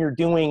presentation you're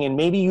doing and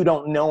maybe you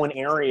don't know an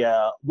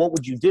area, what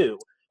would you do?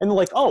 And they're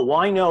like, oh, well,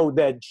 I know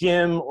that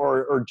Jim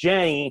or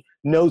Jenny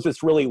knows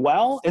this really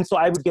well. And so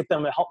I would get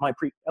them to help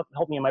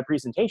me in my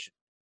presentation.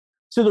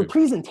 So their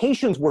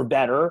presentations were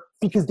better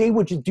because they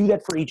would just do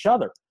that for each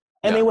other.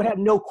 And they would have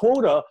no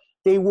quota.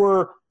 They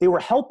were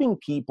helping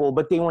people,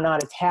 but they were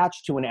not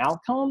attached to an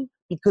outcome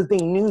because they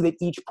knew that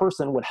each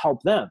person would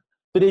help them.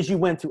 But as you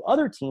went through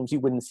other teams, you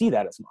wouldn't see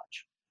that as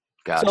much.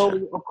 Gotcha.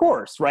 So, of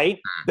course, right?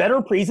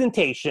 Better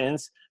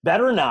presentations,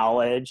 better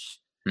knowledge,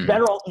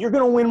 you're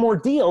going to win more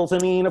deals. I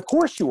mean, of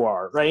course you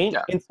are, right?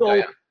 Yeah. And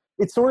so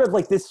it's sort of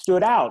like this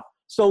stood out.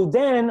 So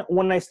then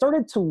when I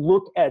started to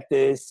look at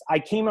this, I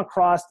came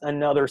across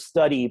another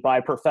study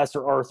by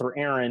Professor Arthur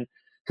Aaron,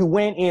 who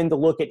went in to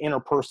look at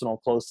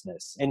interpersonal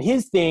closeness. And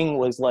his thing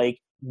was like,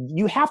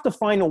 you have to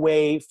find a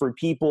way for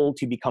people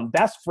to become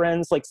best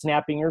friends, like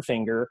snapping your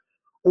finger,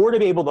 or to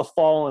be able to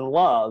fall in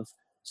love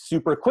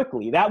super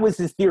quickly. That was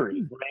his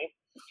theory, right?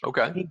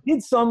 Okay. He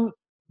did some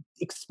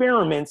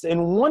experiments,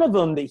 and one of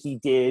them that he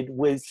did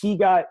was he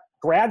got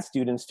grad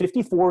students,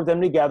 54 of them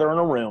together in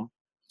a room,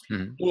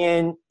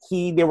 and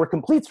they were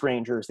complete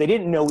strangers. They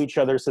didn't know each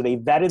other, so they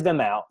vetted them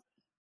out.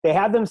 They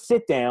had them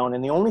sit down,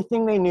 and the only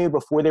thing they knew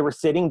before they were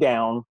sitting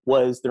down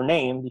was their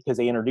name because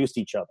they introduced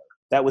each other.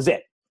 That was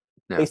it.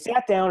 Yeah. They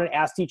sat down and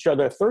asked each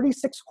other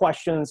 36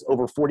 questions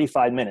over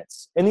 45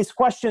 minutes. And these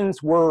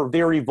questions were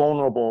very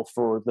vulnerable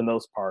for the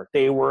most part.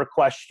 They were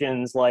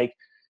questions like,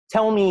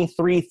 tell me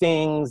 3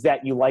 things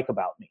that you like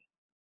about me,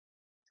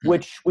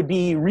 which would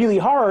be really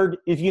hard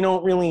if you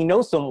don't really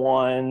know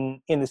someone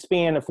in the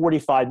span of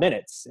 45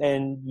 minutes.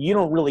 And you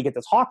don't really get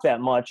to talk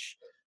that much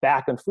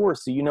back and forth,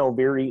 so you know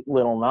very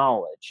little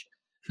knowledge.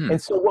 And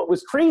so what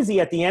was crazy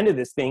at the end of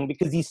this thing,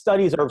 because these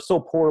studies are so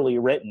poorly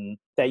written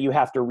that you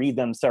have to read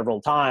them several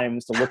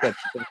times to look at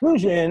the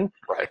conclusion,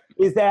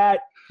 is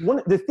that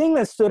the thing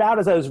that stood out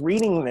as I was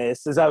reading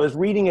this, as I was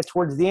reading it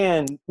towards the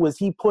end, was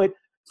he put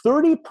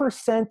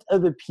 30%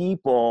 of the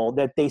people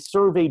that they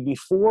surveyed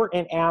before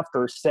and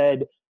after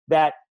said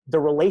that the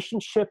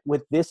relationship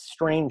with this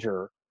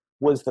stranger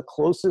was the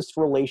closest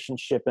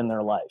relationship in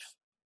their life.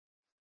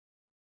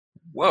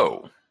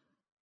 Whoa.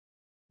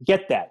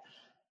 Get that.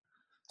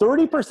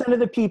 30% of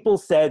the people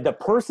said the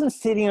person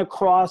sitting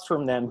across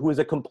from them, who was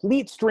a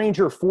complete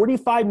stranger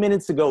 45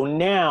 minutes ago,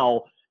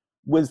 now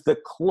was the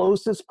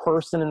closest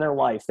person in their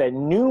life that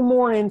knew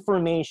more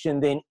information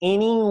than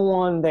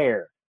anyone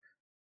there.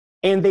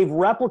 And they've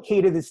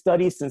replicated the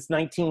study since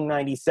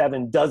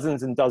 1997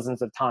 dozens and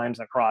dozens of times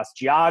across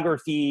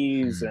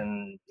geographies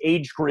and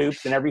age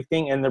groups and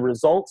everything. And the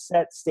result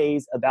set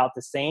stays about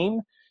the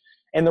same.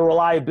 And the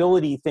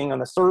reliability thing on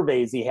the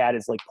surveys he had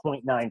is like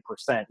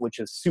 0.9%, which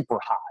is super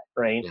high,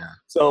 right? Yeah.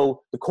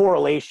 So the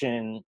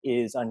correlation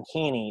is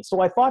uncanny.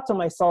 So I thought to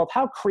myself,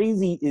 how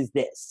crazy is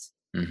this?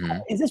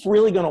 Is this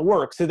really going to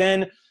work? So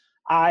then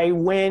I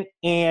went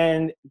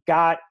and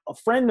got a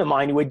friend of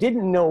mine who I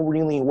didn't know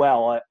really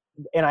well,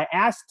 and I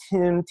asked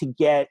him to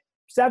get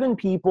 7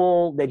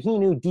 people that he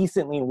knew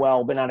decently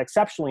well, but not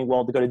exceptionally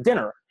well, to go to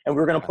dinner. And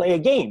we were going to play a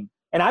game.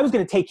 And I was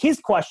going to take his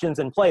questions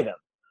and play them,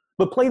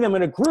 but play them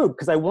in a group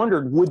because I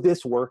wondered, would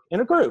this work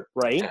in a group,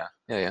 right? Yeah.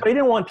 But I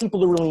didn't want people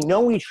to really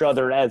know each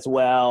other as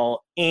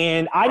well.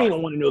 And I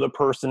didn't want to know the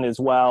person as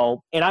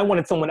well. And I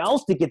wanted someone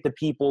else to get the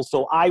people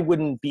so I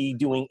wouldn't be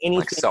doing anything.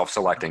 Like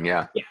self-selecting,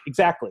 yeah. Yeah,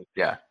 exactly.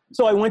 Yeah.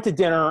 So I went to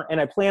dinner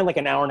and I planned like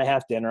an hour and a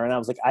half dinner. And I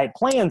was like, I had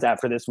plans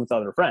after this with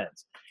other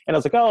friends. And I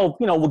was like, oh,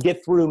 we'll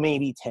get through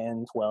maybe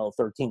 10, 12,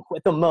 13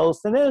 at the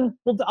most. And then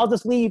I'll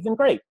just leave and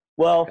great.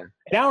 Well,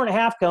 an hour and a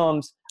half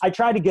comes, I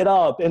try to get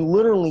up and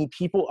literally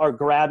people are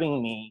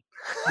grabbing me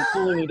and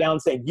pulling me down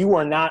saying, you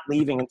are not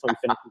leaving until you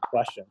finish these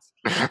questions.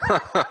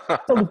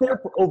 So I was there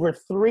for over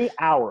 3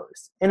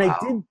 hours. And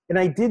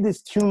I did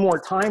this 2 more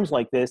times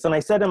like this. And I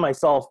said to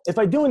myself, if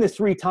I'm doing this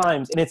 3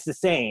 times and it's the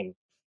same,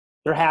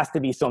 there has to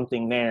be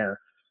something there.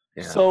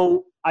 Yeah.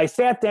 So I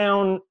sat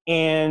down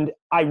and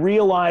I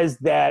realized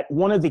that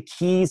one of the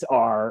keys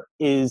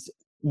is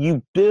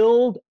you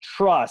build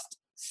trust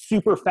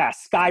super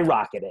fast,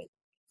 skyrocket it.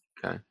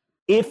 Okay.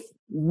 If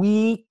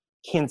we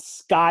can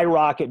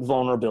skyrocket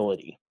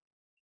vulnerability.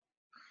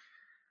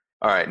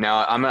 All right.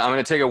 Now I'm going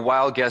to take a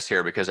wild guess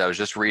here because I was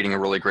just reading a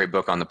really great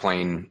book on the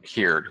plane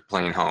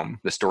home,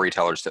 The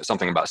Storytellers,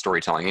 something about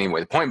storytelling.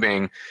 Anyway, the point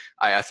being,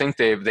 I think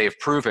they've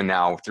proven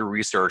now through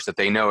research that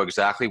they know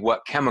exactly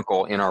what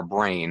chemical in our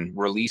brain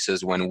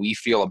releases when we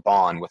feel a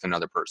bond with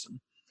another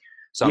person.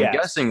 So I'm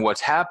guessing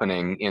what's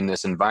happening in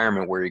this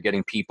environment where you're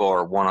getting people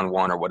or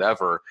one-on-one or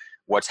whatever,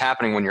 what's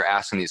happening when you're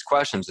asking these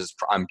questions is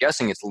I'm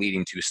guessing it's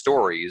leading to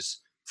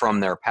stories from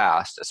their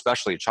past,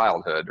 especially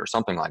childhood or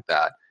something like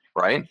that.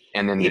 Right?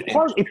 And then it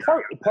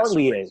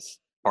partly is.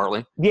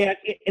 Partly? Yeah.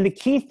 And the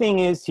key thing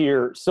is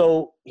here.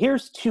 So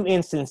here's 2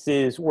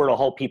 instances where it'll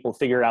help people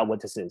figure out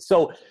what this is.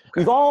 So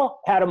we've all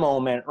had a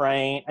moment,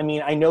 right? I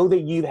mean, I know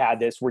that you've had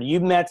this where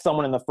you've met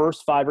someone in the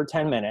first 5 or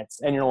 10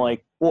 minutes and you're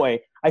like, boy,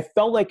 I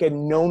felt like I've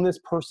known this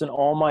person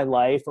all my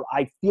life, or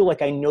I feel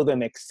like I know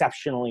them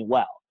exceptionally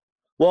well.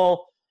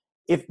 Well,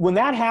 when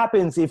that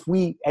happens, if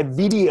we have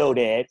videoed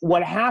it,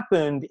 what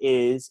happened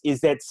is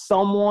that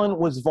someone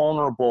was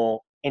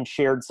vulnerable and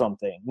shared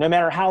something, no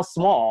matter how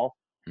small.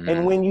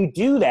 And when you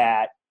do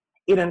that,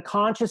 it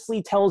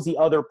unconsciously tells the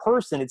other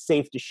person it's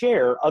safe to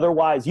share.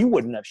 Otherwise, you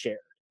wouldn't have shared.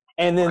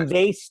 And then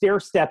they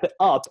stair-step it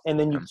up, and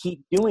then you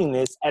keep doing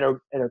this at a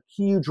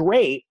huge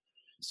rate.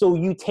 So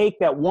you take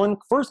that one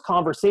first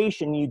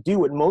conversation, you do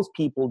what most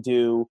people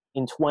do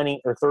in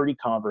 20 or 30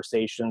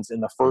 conversations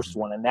in the first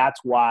one. And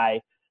that's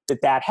why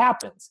that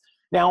happens.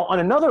 Now, on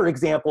another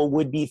example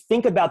would be,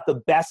 think about the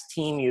best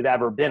team you've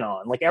ever been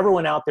on. Like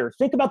everyone out there,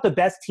 think about the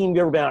best team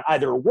you've ever been on,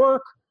 either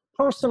work,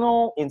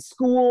 personal, in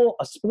school,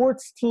 a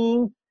sports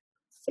team.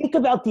 Think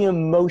about the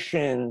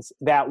emotions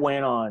that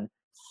went on.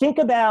 Think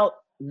about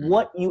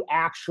what you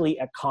actually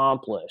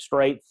accomplished,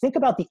 right? Think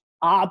about the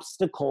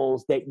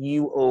obstacles that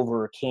you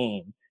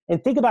overcame,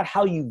 and think about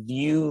how you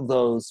view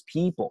those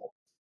people.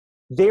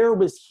 There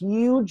was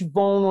huge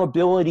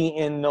vulnerability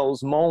in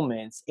those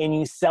moments, and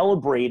you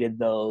celebrated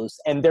those,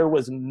 and there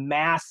was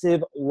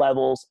massive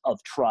levels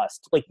of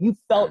trust. Like you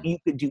felt you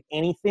could do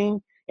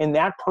anything, and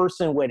that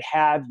person would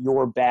have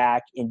your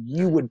back, and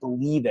you would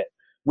believe it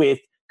with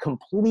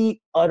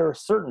complete, utter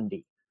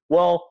certainty.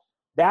 Well,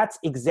 that's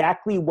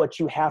exactly what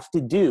you have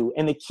to do.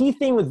 And the key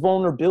thing with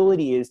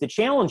vulnerability is, the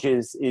challenge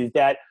is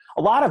that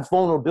a lot of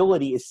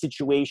vulnerability is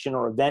situation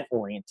or event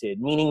oriented,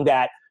 meaning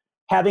that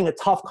having a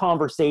tough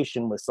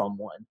conversation with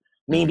someone,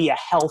 maybe a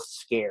health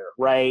scare,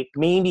 right?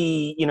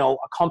 Maybe, a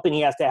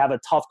company has to have a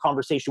tough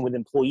conversation with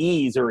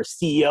employees, or a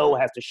CEO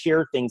has to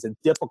share things that's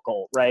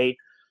difficult, right?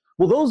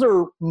 Well, those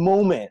are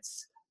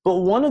moments. But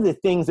one of the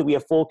things that we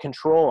have full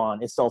control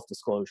on is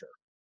self-disclosure.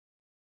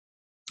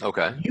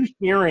 Okay. You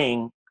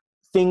sharing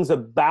things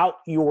about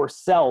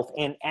yourself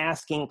and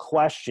asking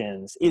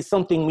questions is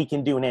something we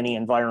can do in any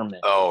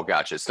environment. Oh,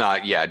 gotcha. It's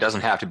not, it doesn't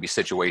have to be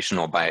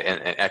situational by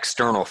an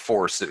external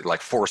force,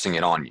 like forcing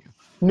it on you.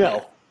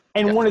 No.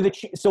 And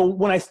so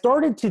when I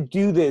started to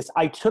do this,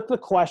 I took the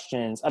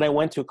questions and I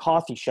went to a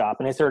coffee shop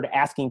and I started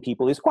asking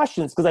people these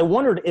questions because I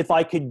wondered if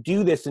I could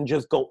do this and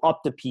just go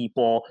up to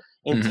people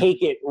and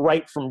take it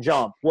right from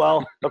jump.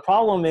 Well, the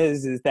problem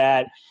is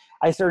that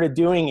I started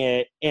doing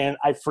it and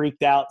I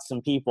freaked out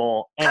some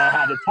people and I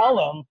had to tell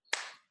them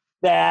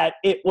that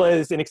it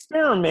was an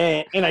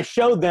experiment, and I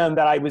showed them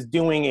that I was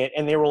doing it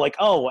and they were like,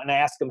 oh, and I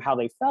asked them how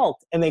they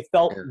felt, and they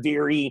felt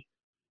very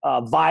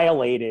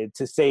violated,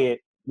 to say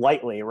it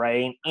lightly,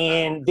 right?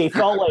 And they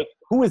felt like,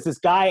 who is this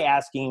guy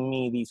asking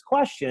me these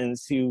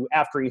questions, who,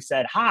 after he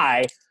said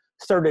hi,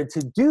 started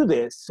to do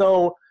this?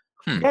 So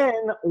then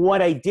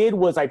what I did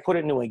was I put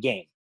it into a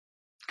game.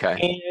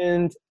 Okay.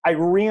 And I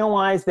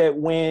realized that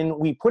when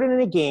we put it in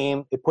a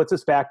game, it puts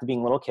us back to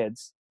being little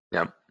kids.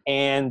 Yep.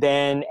 And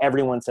then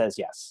everyone says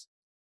yes.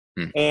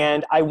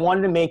 And I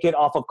wanted to make it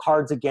off of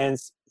Cards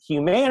Against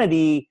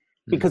Humanity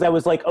because I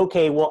was like,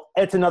 okay, well,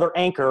 it's another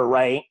anchor,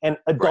 right? And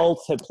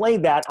adults have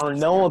played that or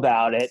know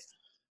about it.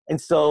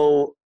 And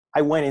so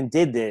I went and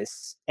did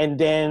this. And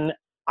then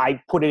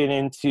I put it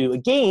into a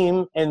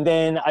game. And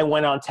then I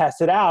went on, test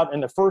it out.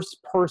 And the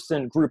first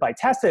person group I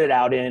tested it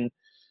out in,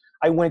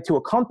 I went to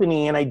a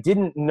company, and I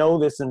didn't know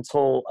this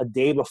until a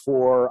day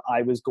before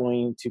I was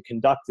going to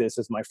conduct this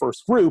as my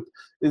first group,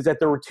 is that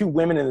there were two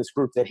women in this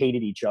group that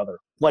hated each other.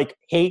 Like,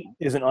 hate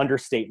is an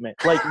understatement.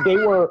 Like, they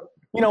were,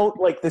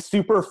 like the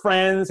super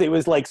friends. It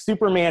was like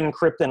Superman and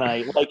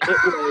Kryptonite. Like, it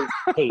was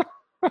hate.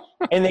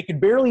 And they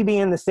could barely be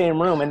in the same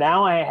room. And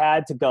now I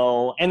had to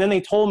go. And then they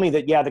told me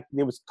that,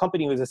 the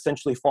company was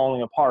essentially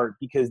falling apart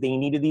because they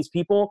needed these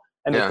people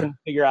and they couldn't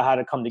figure out how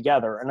to come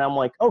together. And I'm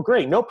like, oh,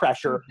 great, no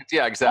pressure.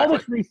 Yeah, exactly. All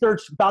this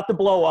research about to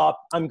blow up.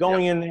 I'm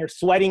going in there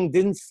sweating,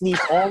 didn't sleep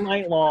all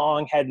night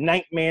long, had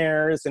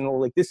nightmares, and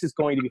like, this is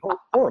going to be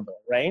horrible,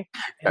 right?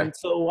 Okay. And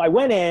so I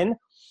went in,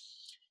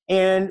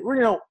 and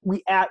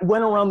we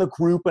went around the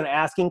group and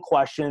asking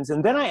questions.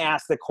 And then I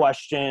asked the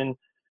question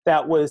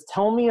that was,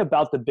 tell me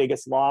about the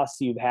biggest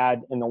loss you've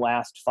had in the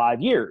last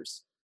 5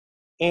 years.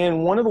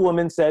 And one of the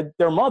women said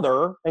their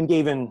mother and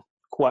gave in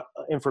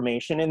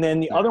information. And then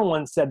the other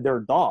one said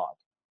their dog.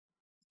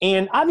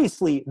 And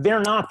obviously they're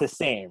not the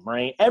same,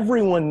 right?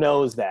 Everyone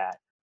knows that.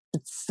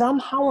 But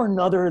somehow or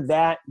another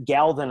that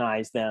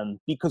galvanized them,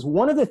 because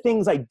one of the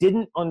things I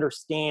didn't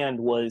understand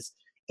was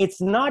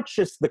it's not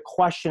just the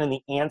question and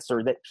the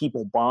answer that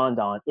people bond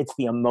on. It's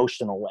the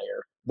emotional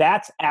layer.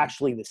 That's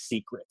actually the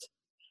secret.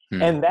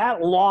 And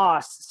that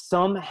loss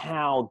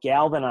somehow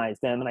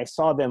galvanized them. And I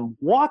saw them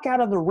walk out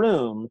of the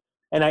room,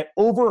 and I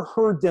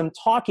overheard them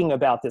talking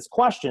about this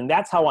question.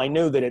 That's how I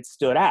knew that it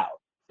stood out.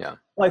 Yeah.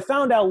 Well, I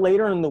found out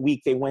later in the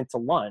week they went to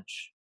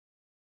lunch.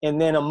 And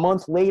then a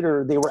month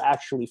later, they were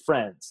actually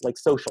friends, like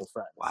social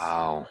friends.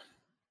 Wow.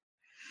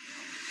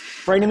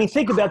 Right? I mean,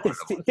 think about this.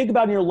 Think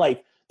about in your life.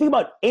 Think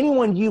about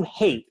anyone you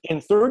hate,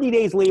 and 30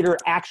 days later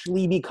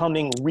actually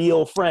becoming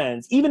real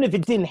friends. Even if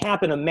it didn't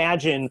happen,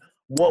 imagine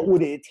what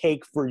would it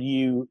take for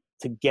you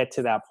to get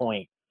to that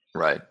point?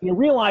 Right. You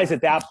realize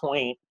at that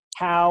point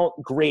how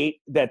great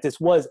that this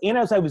was. And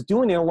as I was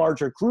doing it in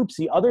larger groups,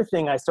 the other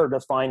thing I started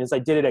to find is I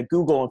did it at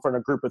Google in front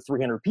of a group of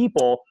 300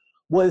 people,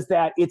 was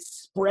that it's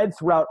spread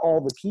throughout all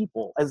the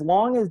people. As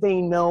long as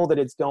they know that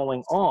it's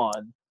going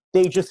on,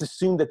 they just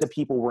assume that the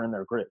people were in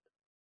their group.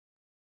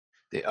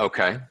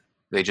 Okay.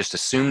 They just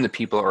assume the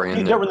people are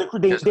in the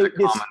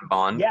common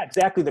bond. Yeah,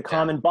 exactly, the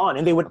common bond.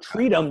 And they would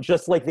treat them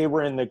just like they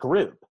were in the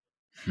group.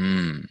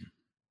 And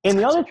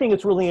the other thing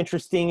that's really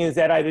interesting is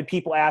that I've had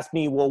people ask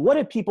me, well, what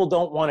if people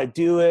don't want to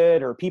do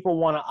it, or people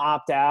want to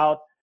opt out?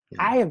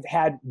 I have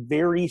had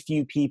very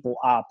few people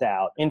opt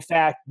out. In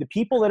fact, the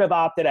people that have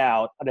opted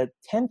out, out of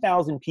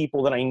 10,000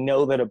 people that I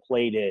know that have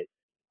played it,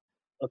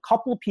 a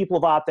couple of people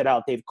have opted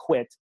out. They've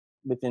quit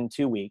within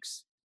 2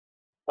 weeks.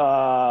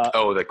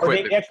 They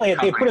quit.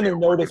 They put in their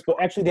notice, but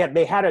actually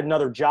they had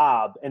another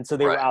job, and so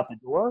they were out the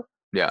door.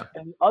 Yeah.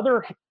 And the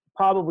other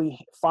probably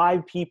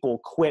 5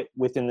 people quit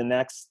within the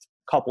next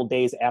couple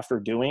days after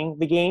doing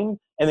the game,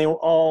 and they were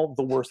all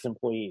the worst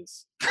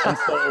employees. And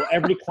so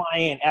every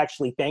client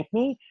actually thanked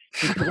me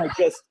because I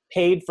just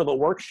paid for the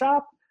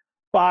workshop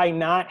by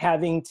not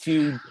having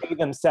to pay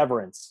them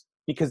severance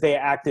because they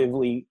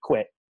actively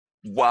quit.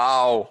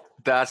 Wow,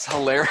 that's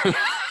hilarious.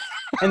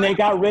 And they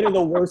got rid of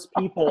the worst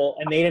people,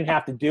 and they didn't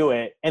have to do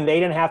it, and they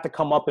didn't have to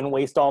come up and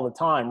waste all the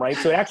time, right?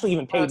 So it actually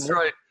even paid more.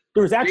 Right.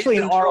 There was actually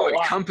an ROI.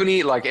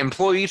 Company, like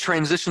employee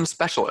transition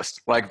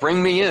specialist. Like,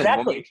 bring me in.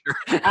 Exactly.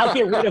 I'll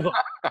get rid of them.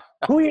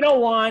 Who you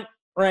don't want,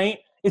 right?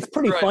 It's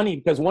pretty funny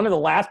because one of the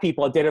last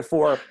people I did it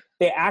for,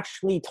 they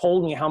actually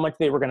told me how much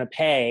they were going to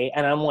pay.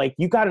 And I'm like,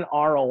 you got an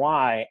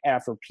ROI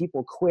after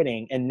people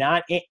quitting, and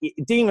it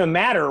didn't even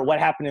matter what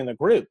happened in the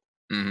group.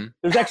 Mm-hmm.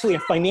 There's actually a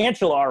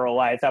financial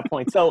ROI at that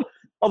point. So,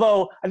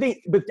 although I think,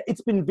 but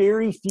it's been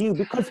very few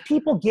because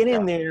people get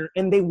in there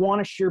and they want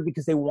to share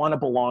because they want to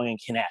belong and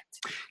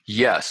connect.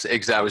 Yes,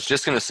 exactly. I was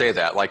just going to say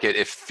that. Like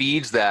it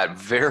feeds that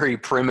very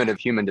primitive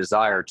human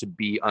desire to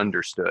be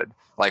understood.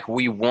 Like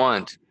we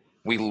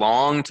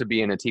long to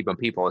be in a team of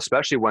people,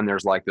 especially when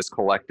there's like this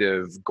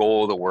collective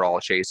goal that we're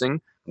all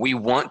chasing. we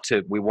want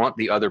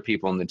the other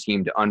people in the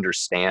team to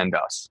understand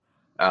us.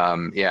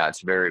 Yeah,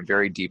 it's very,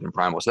 very deep and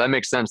primal. So that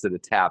makes sense that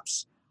it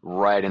taps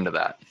right into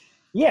that.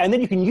 Yeah, and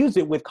then you can use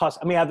it with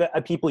I've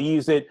had people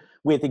use it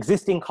with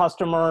existing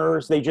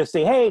customers. They just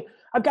say, hey,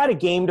 I've got a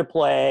game to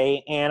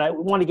play and I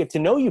want to get to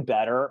know you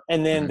better.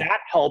 And then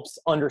that helps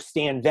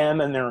understand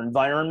them and their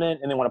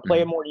environment, and they want to play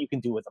it more. You can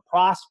do it with a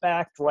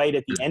prospect, right?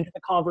 At the end of the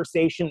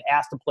conversation,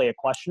 ask to play a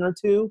question or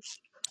two.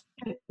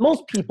 And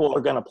most people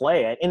are going to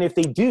play it. And if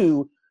they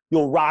do,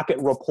 you'll rocket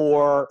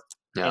rapport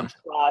and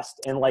trust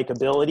and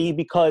likability,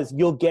 because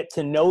you'll get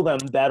to know them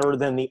better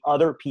than the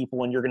other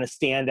people, and you're going to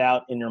stand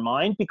out in your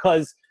mind.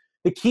 Because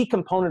the key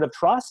component of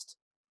trust,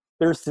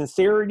 there's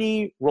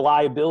sincerity,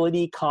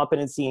 reliability,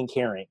 competency, and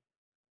caring.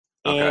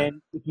 Okay.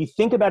 And if you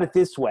think about it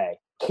this way,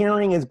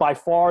 caring is by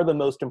far the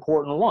most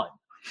important one,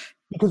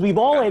 because we've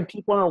all had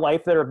people in our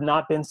life that have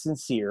not been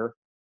sincere,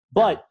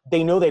 but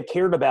they know they've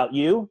cared about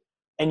you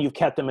and you've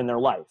kept them in their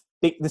life.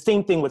 The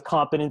same thing with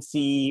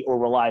competency or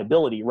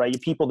reliability, right? You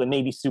people that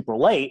may be super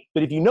late,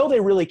 but if you know they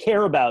really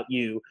care about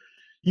you,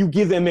 you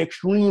give them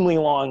extremely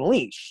long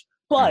leash.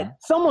 But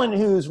someone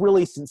who's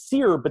really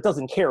sincere but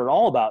doesn't care at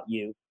all about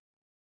you,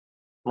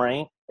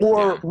 right?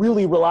 Or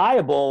really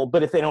reliable,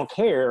 but if they don't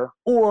care,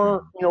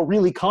 or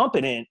really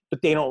competent,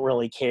 but they don't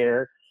really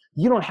care,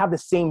 you don't have the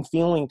same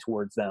feeling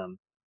towards them.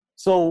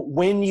 So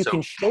when you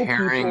can show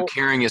people,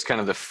 caring is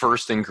kind of the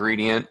first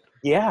ingredient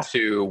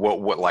to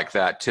what like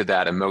that, to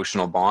that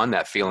emotional bond,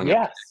 that feeling of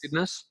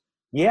connectedness.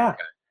 Yeah. Okay.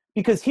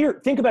 Because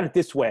here, think about it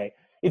this way.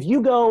 If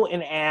you go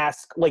and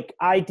ask, like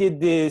I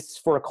did this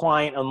for a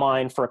client of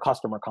mine for a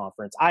customer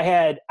conference, I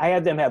had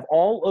them have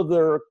all of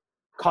their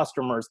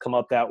customers come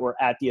up that were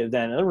at the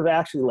event. And there were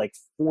actually like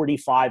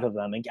 45 of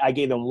them. And I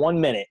gave them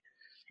 1 minute.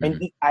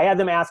 And I had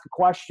them ask a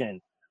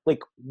question, like,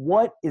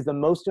 what is the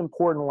most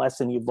important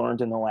lesson you've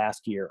learned in the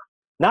last year?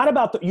 Not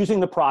about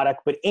using the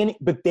product, but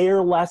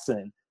their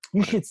lesson.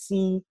 You should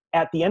see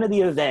at the end of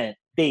the event,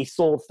 they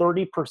sold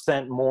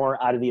 30%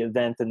 more out of the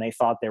event than they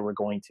thought they were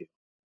going to.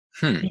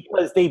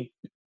 Because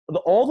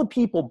all the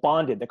people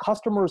bonded. The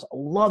customers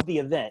loved the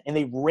event and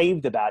they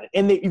raved about it.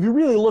 And if you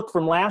really look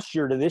from last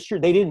year to this year,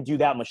 they didn't do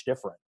that much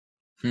different.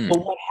 But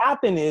what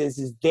happened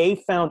is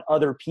they found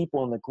other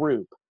people in the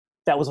group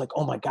that was like,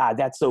 oh my God,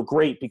 that's so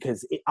great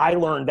because I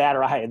learned that,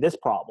 or I had this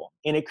problem.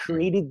 And it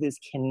created this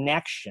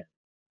connection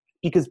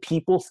because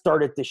people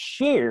started to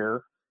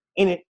share,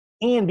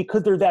 and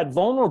because they're that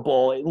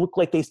vulnerable, it looked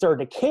like they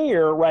started to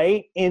care,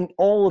 right? And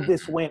all of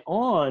this went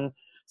on.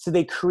 So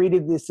they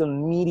created this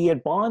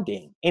immediate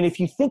bonding. And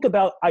if you think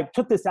about, I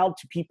took this out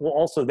to people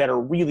also that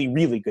are really,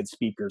 really good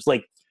speakers,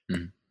 like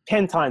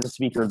 10 times a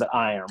speaker that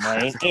I am,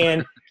 right?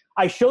 And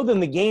I showed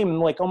them the game and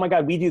like, oh my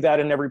God, we do that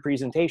in every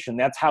presentation.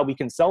 That's how we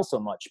can sell so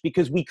much,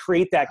 because we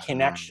create that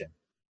connection.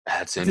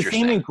 That's it's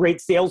interesting. The same in great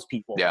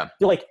salespeople. Yeah.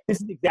 They're like,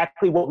 this is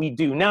exactly what we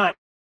do. Not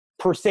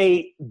per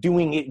se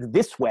doing it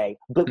this way,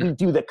 but we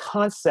do the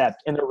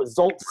concept, and the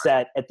result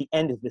set at the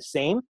end is the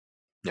same.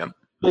 Yep.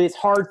 But it's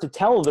hard to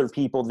tell other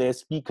people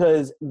this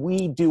because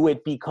we do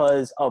it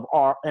because of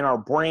our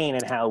brain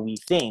and how we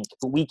think,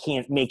 but we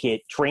can't make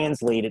it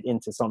translated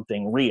into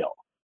something real.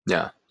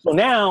 Yeah. So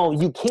now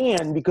you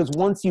can, because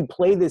once you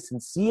play this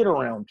and see it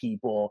around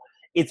people,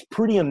 it's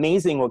pretty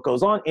amazing what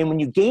goes on. And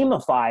when you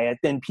gamify it,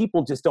 then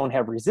people just don't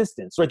have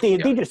resistance, right? They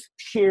just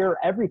share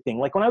everything.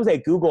 Like when I was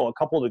at Google, a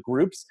couple of the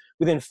groups,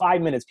 within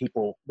 5 minutes,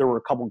 there were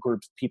a couple of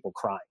groups, people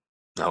crying.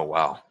 Oh,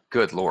 wow.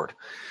 Good Lord.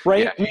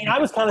 Right. Yeah, I mean, I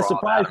was kind of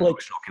surprised. Like,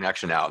 emotional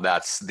connection out.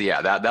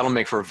 That'll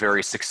make for a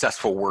very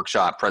successful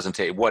workshop,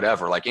 presentation,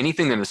 whatever, like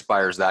anything that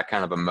inspires that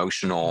kind of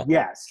emotional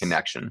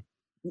connection.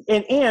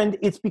 And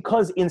it's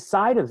because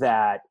inside of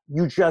that,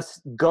 you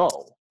just go.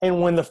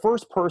 And when the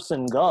first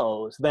person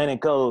goes, then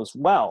it goes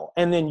well.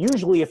 And then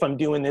usually if I'm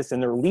doing this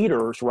and they're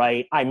leaders,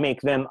 right, I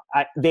make them,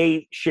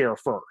 they share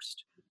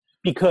first.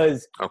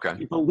 Because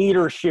if the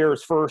leader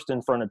shares first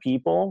in front of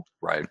people,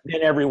 right,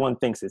 then everyone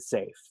thinks it's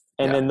safe.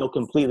 And then they'll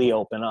completely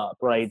open up,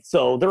 right?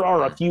 So there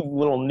are a few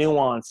little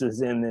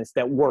nuances in this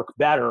that work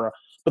better,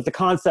 but the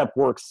concept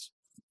works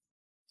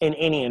in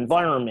any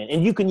environment.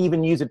 And you can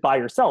even use it by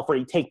yourself, right?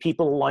 You take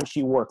people to lunch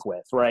you work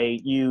with, right?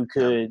 You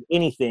could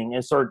anything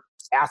and start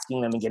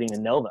asking them and getting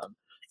to know them.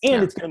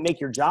 And it's going to make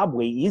your job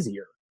way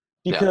easier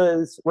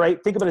because,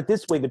 right? Think about it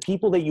this way. The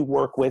people that you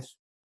work with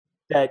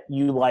that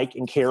you like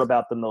and care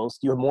about the most,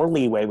 you have more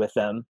leeway with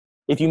them.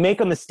 If you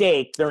make a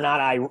mistake, they're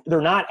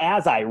not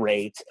as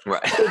irate.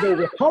 Right. So they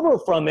recover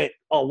from it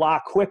a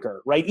lot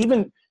quicker, right?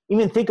 Even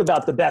think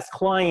about the best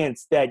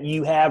clients that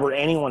you have or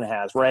anyone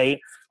has, right?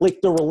 Like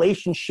the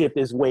relationship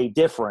is way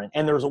different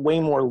and there's a way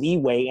more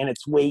leeway and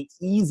it's way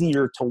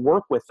easier to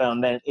work with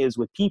them than it is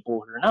with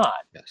people who are not.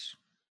 Yes.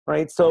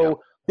 Right.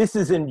 So this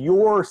is in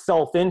your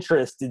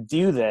self-interest to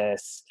do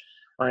this,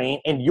 right?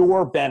 And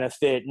your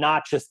benefit,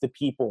 not just the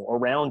people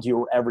around you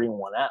or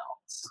everyone else.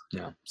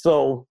 Yeah.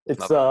 So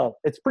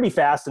it's pretty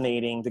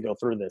fascinating to go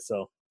through this.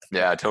 So.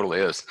 Yeah, it totally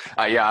is.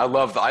 I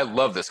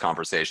love this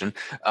conversation.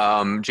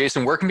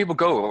 Jason, where can people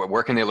go?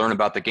 Where can they learn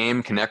about the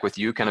game, connect with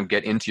you, kind of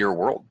get into your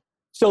world?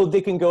 So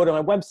they can go to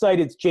my website.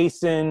 It's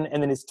Jason,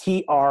 and then it's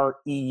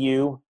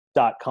TREU.com,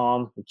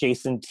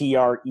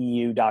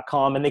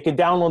 JasonTREU.com. And they can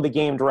download the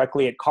game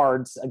directly at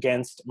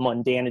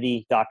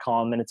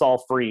cardsagainstmundanity.com. And it's all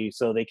free.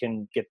 So they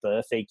can get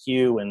the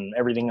FAQ and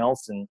everything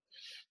else and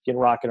get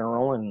rocking and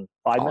rolling in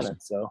 5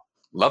 minutes. So.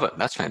 Love it.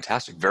 That's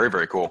fantastic. Very,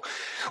 very cool.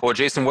 Well,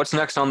 Jason, what's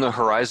next on the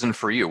horizon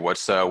for you?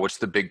 What's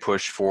the big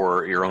push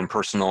for your own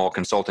personal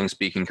consulting,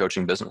 speaking,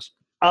 coaching business?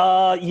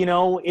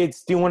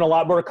 It's doing a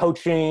lot more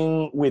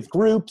coaching with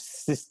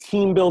groups, this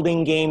team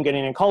building game,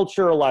 getting in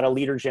culture, a lot of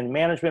leadership and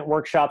management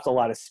workshops, a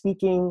lot of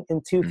speaking in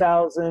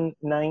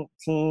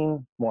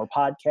 2019, more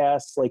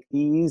podcasts like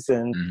these,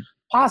 and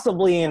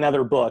possibly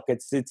another book.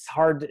 It's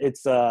hard.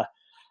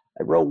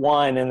 I wrote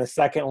one, and the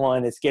second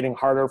one, it's getting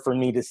harder for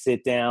me to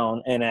sit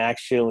down and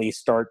actually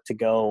start to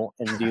go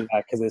and do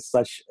that because it's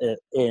such an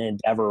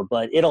endeavor,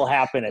 but it'll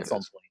happen at some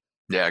point.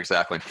 Yeah,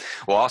 exactly.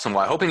 Well, awesome.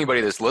 Well, I hope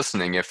anybody that's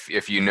listening, if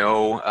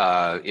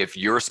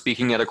you're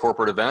speaking at a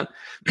corporate event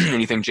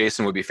and you think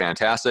Jason would be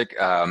fantastic,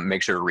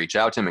 make sure to reach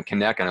out to him and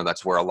connect. I know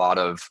that's where a lot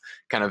of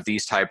kind of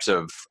these types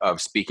of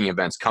speaking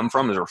events come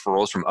from, is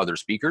referrals from other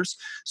speakers.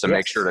 So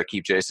Make sure to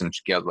keep Jason,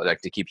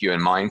 to keep you in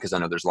mind, because I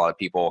know there's a lot of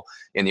people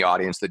in the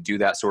audience that do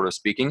that sort of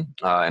speaking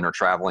and are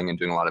traveling and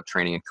doing a lot of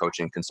training and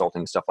coaching,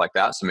 consulting, stuff like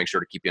that. So make sure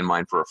to keep you in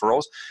mind for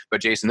referrals.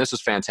 But Jason, this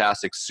was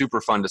fantastic. Super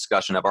fun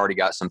discussion. I've already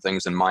got some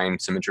things in mind,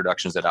 some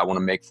introductions that I want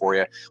to make for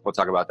you. We'll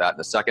talk about that in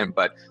a second,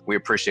 but we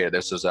appreciate it.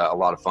 This was a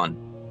lot of fun.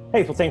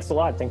 Hey, well, thanks a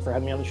lot. Thanks for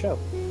having me on the show.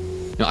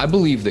 Now, I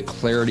believe that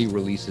clarity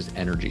releases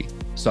energy.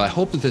 So I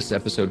hope that this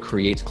episode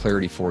creates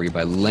clarity for you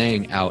by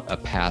laying out a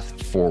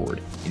path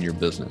forward in your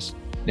business.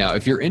 Now,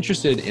 if you're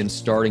interested in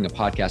starting a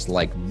podcast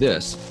like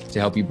this to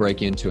help you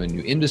break into a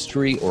new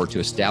industry or to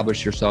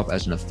establish yourself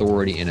as an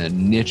authority in a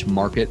niche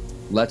market,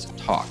 let's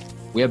talk.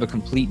 We have a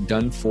complete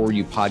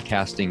done-for-you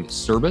podcasting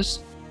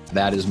service.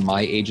 That is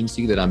my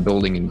agency that I'm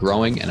building and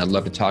growing, and I'd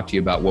love to talk to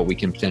you about what we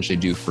can potentially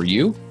do for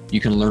you.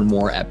 You can learn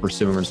more at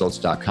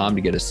pursuingresults.com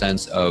to get a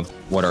sense of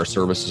what our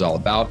service is all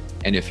about.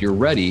 And if you're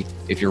ready,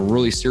 if you're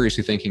really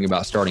seriously thinking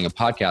about starting a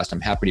podcast,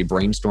 I'm happy to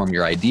brainstorm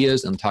your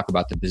ideas and talk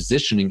about the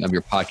positioning of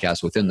your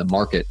podcast within the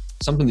market,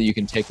 something that you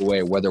can take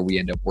away whether we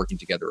end up working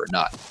together or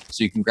not.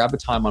 So you can grab a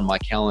time on my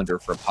calendar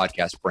for a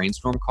podcast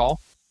brainstorm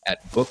call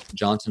at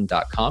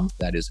bookjohnson.com.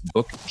 That is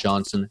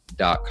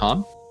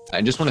bookjohnson.com.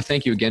 I just want to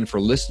thank you again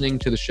for listening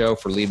to the show,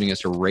 for leaving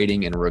us a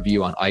rating and a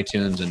review on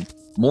iTunes, and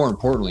more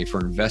importantly, for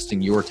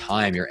investing your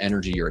time, your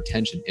energy, your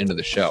attention into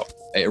the show.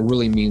 It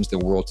really means the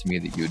world to me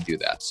that you would do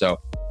that. So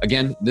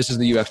again, this is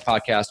the UX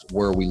Podcast,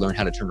 where we learn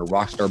how to turn a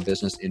rockstar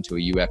business into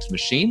a UX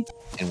machine,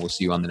 and we'll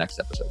see you on the next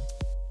episode.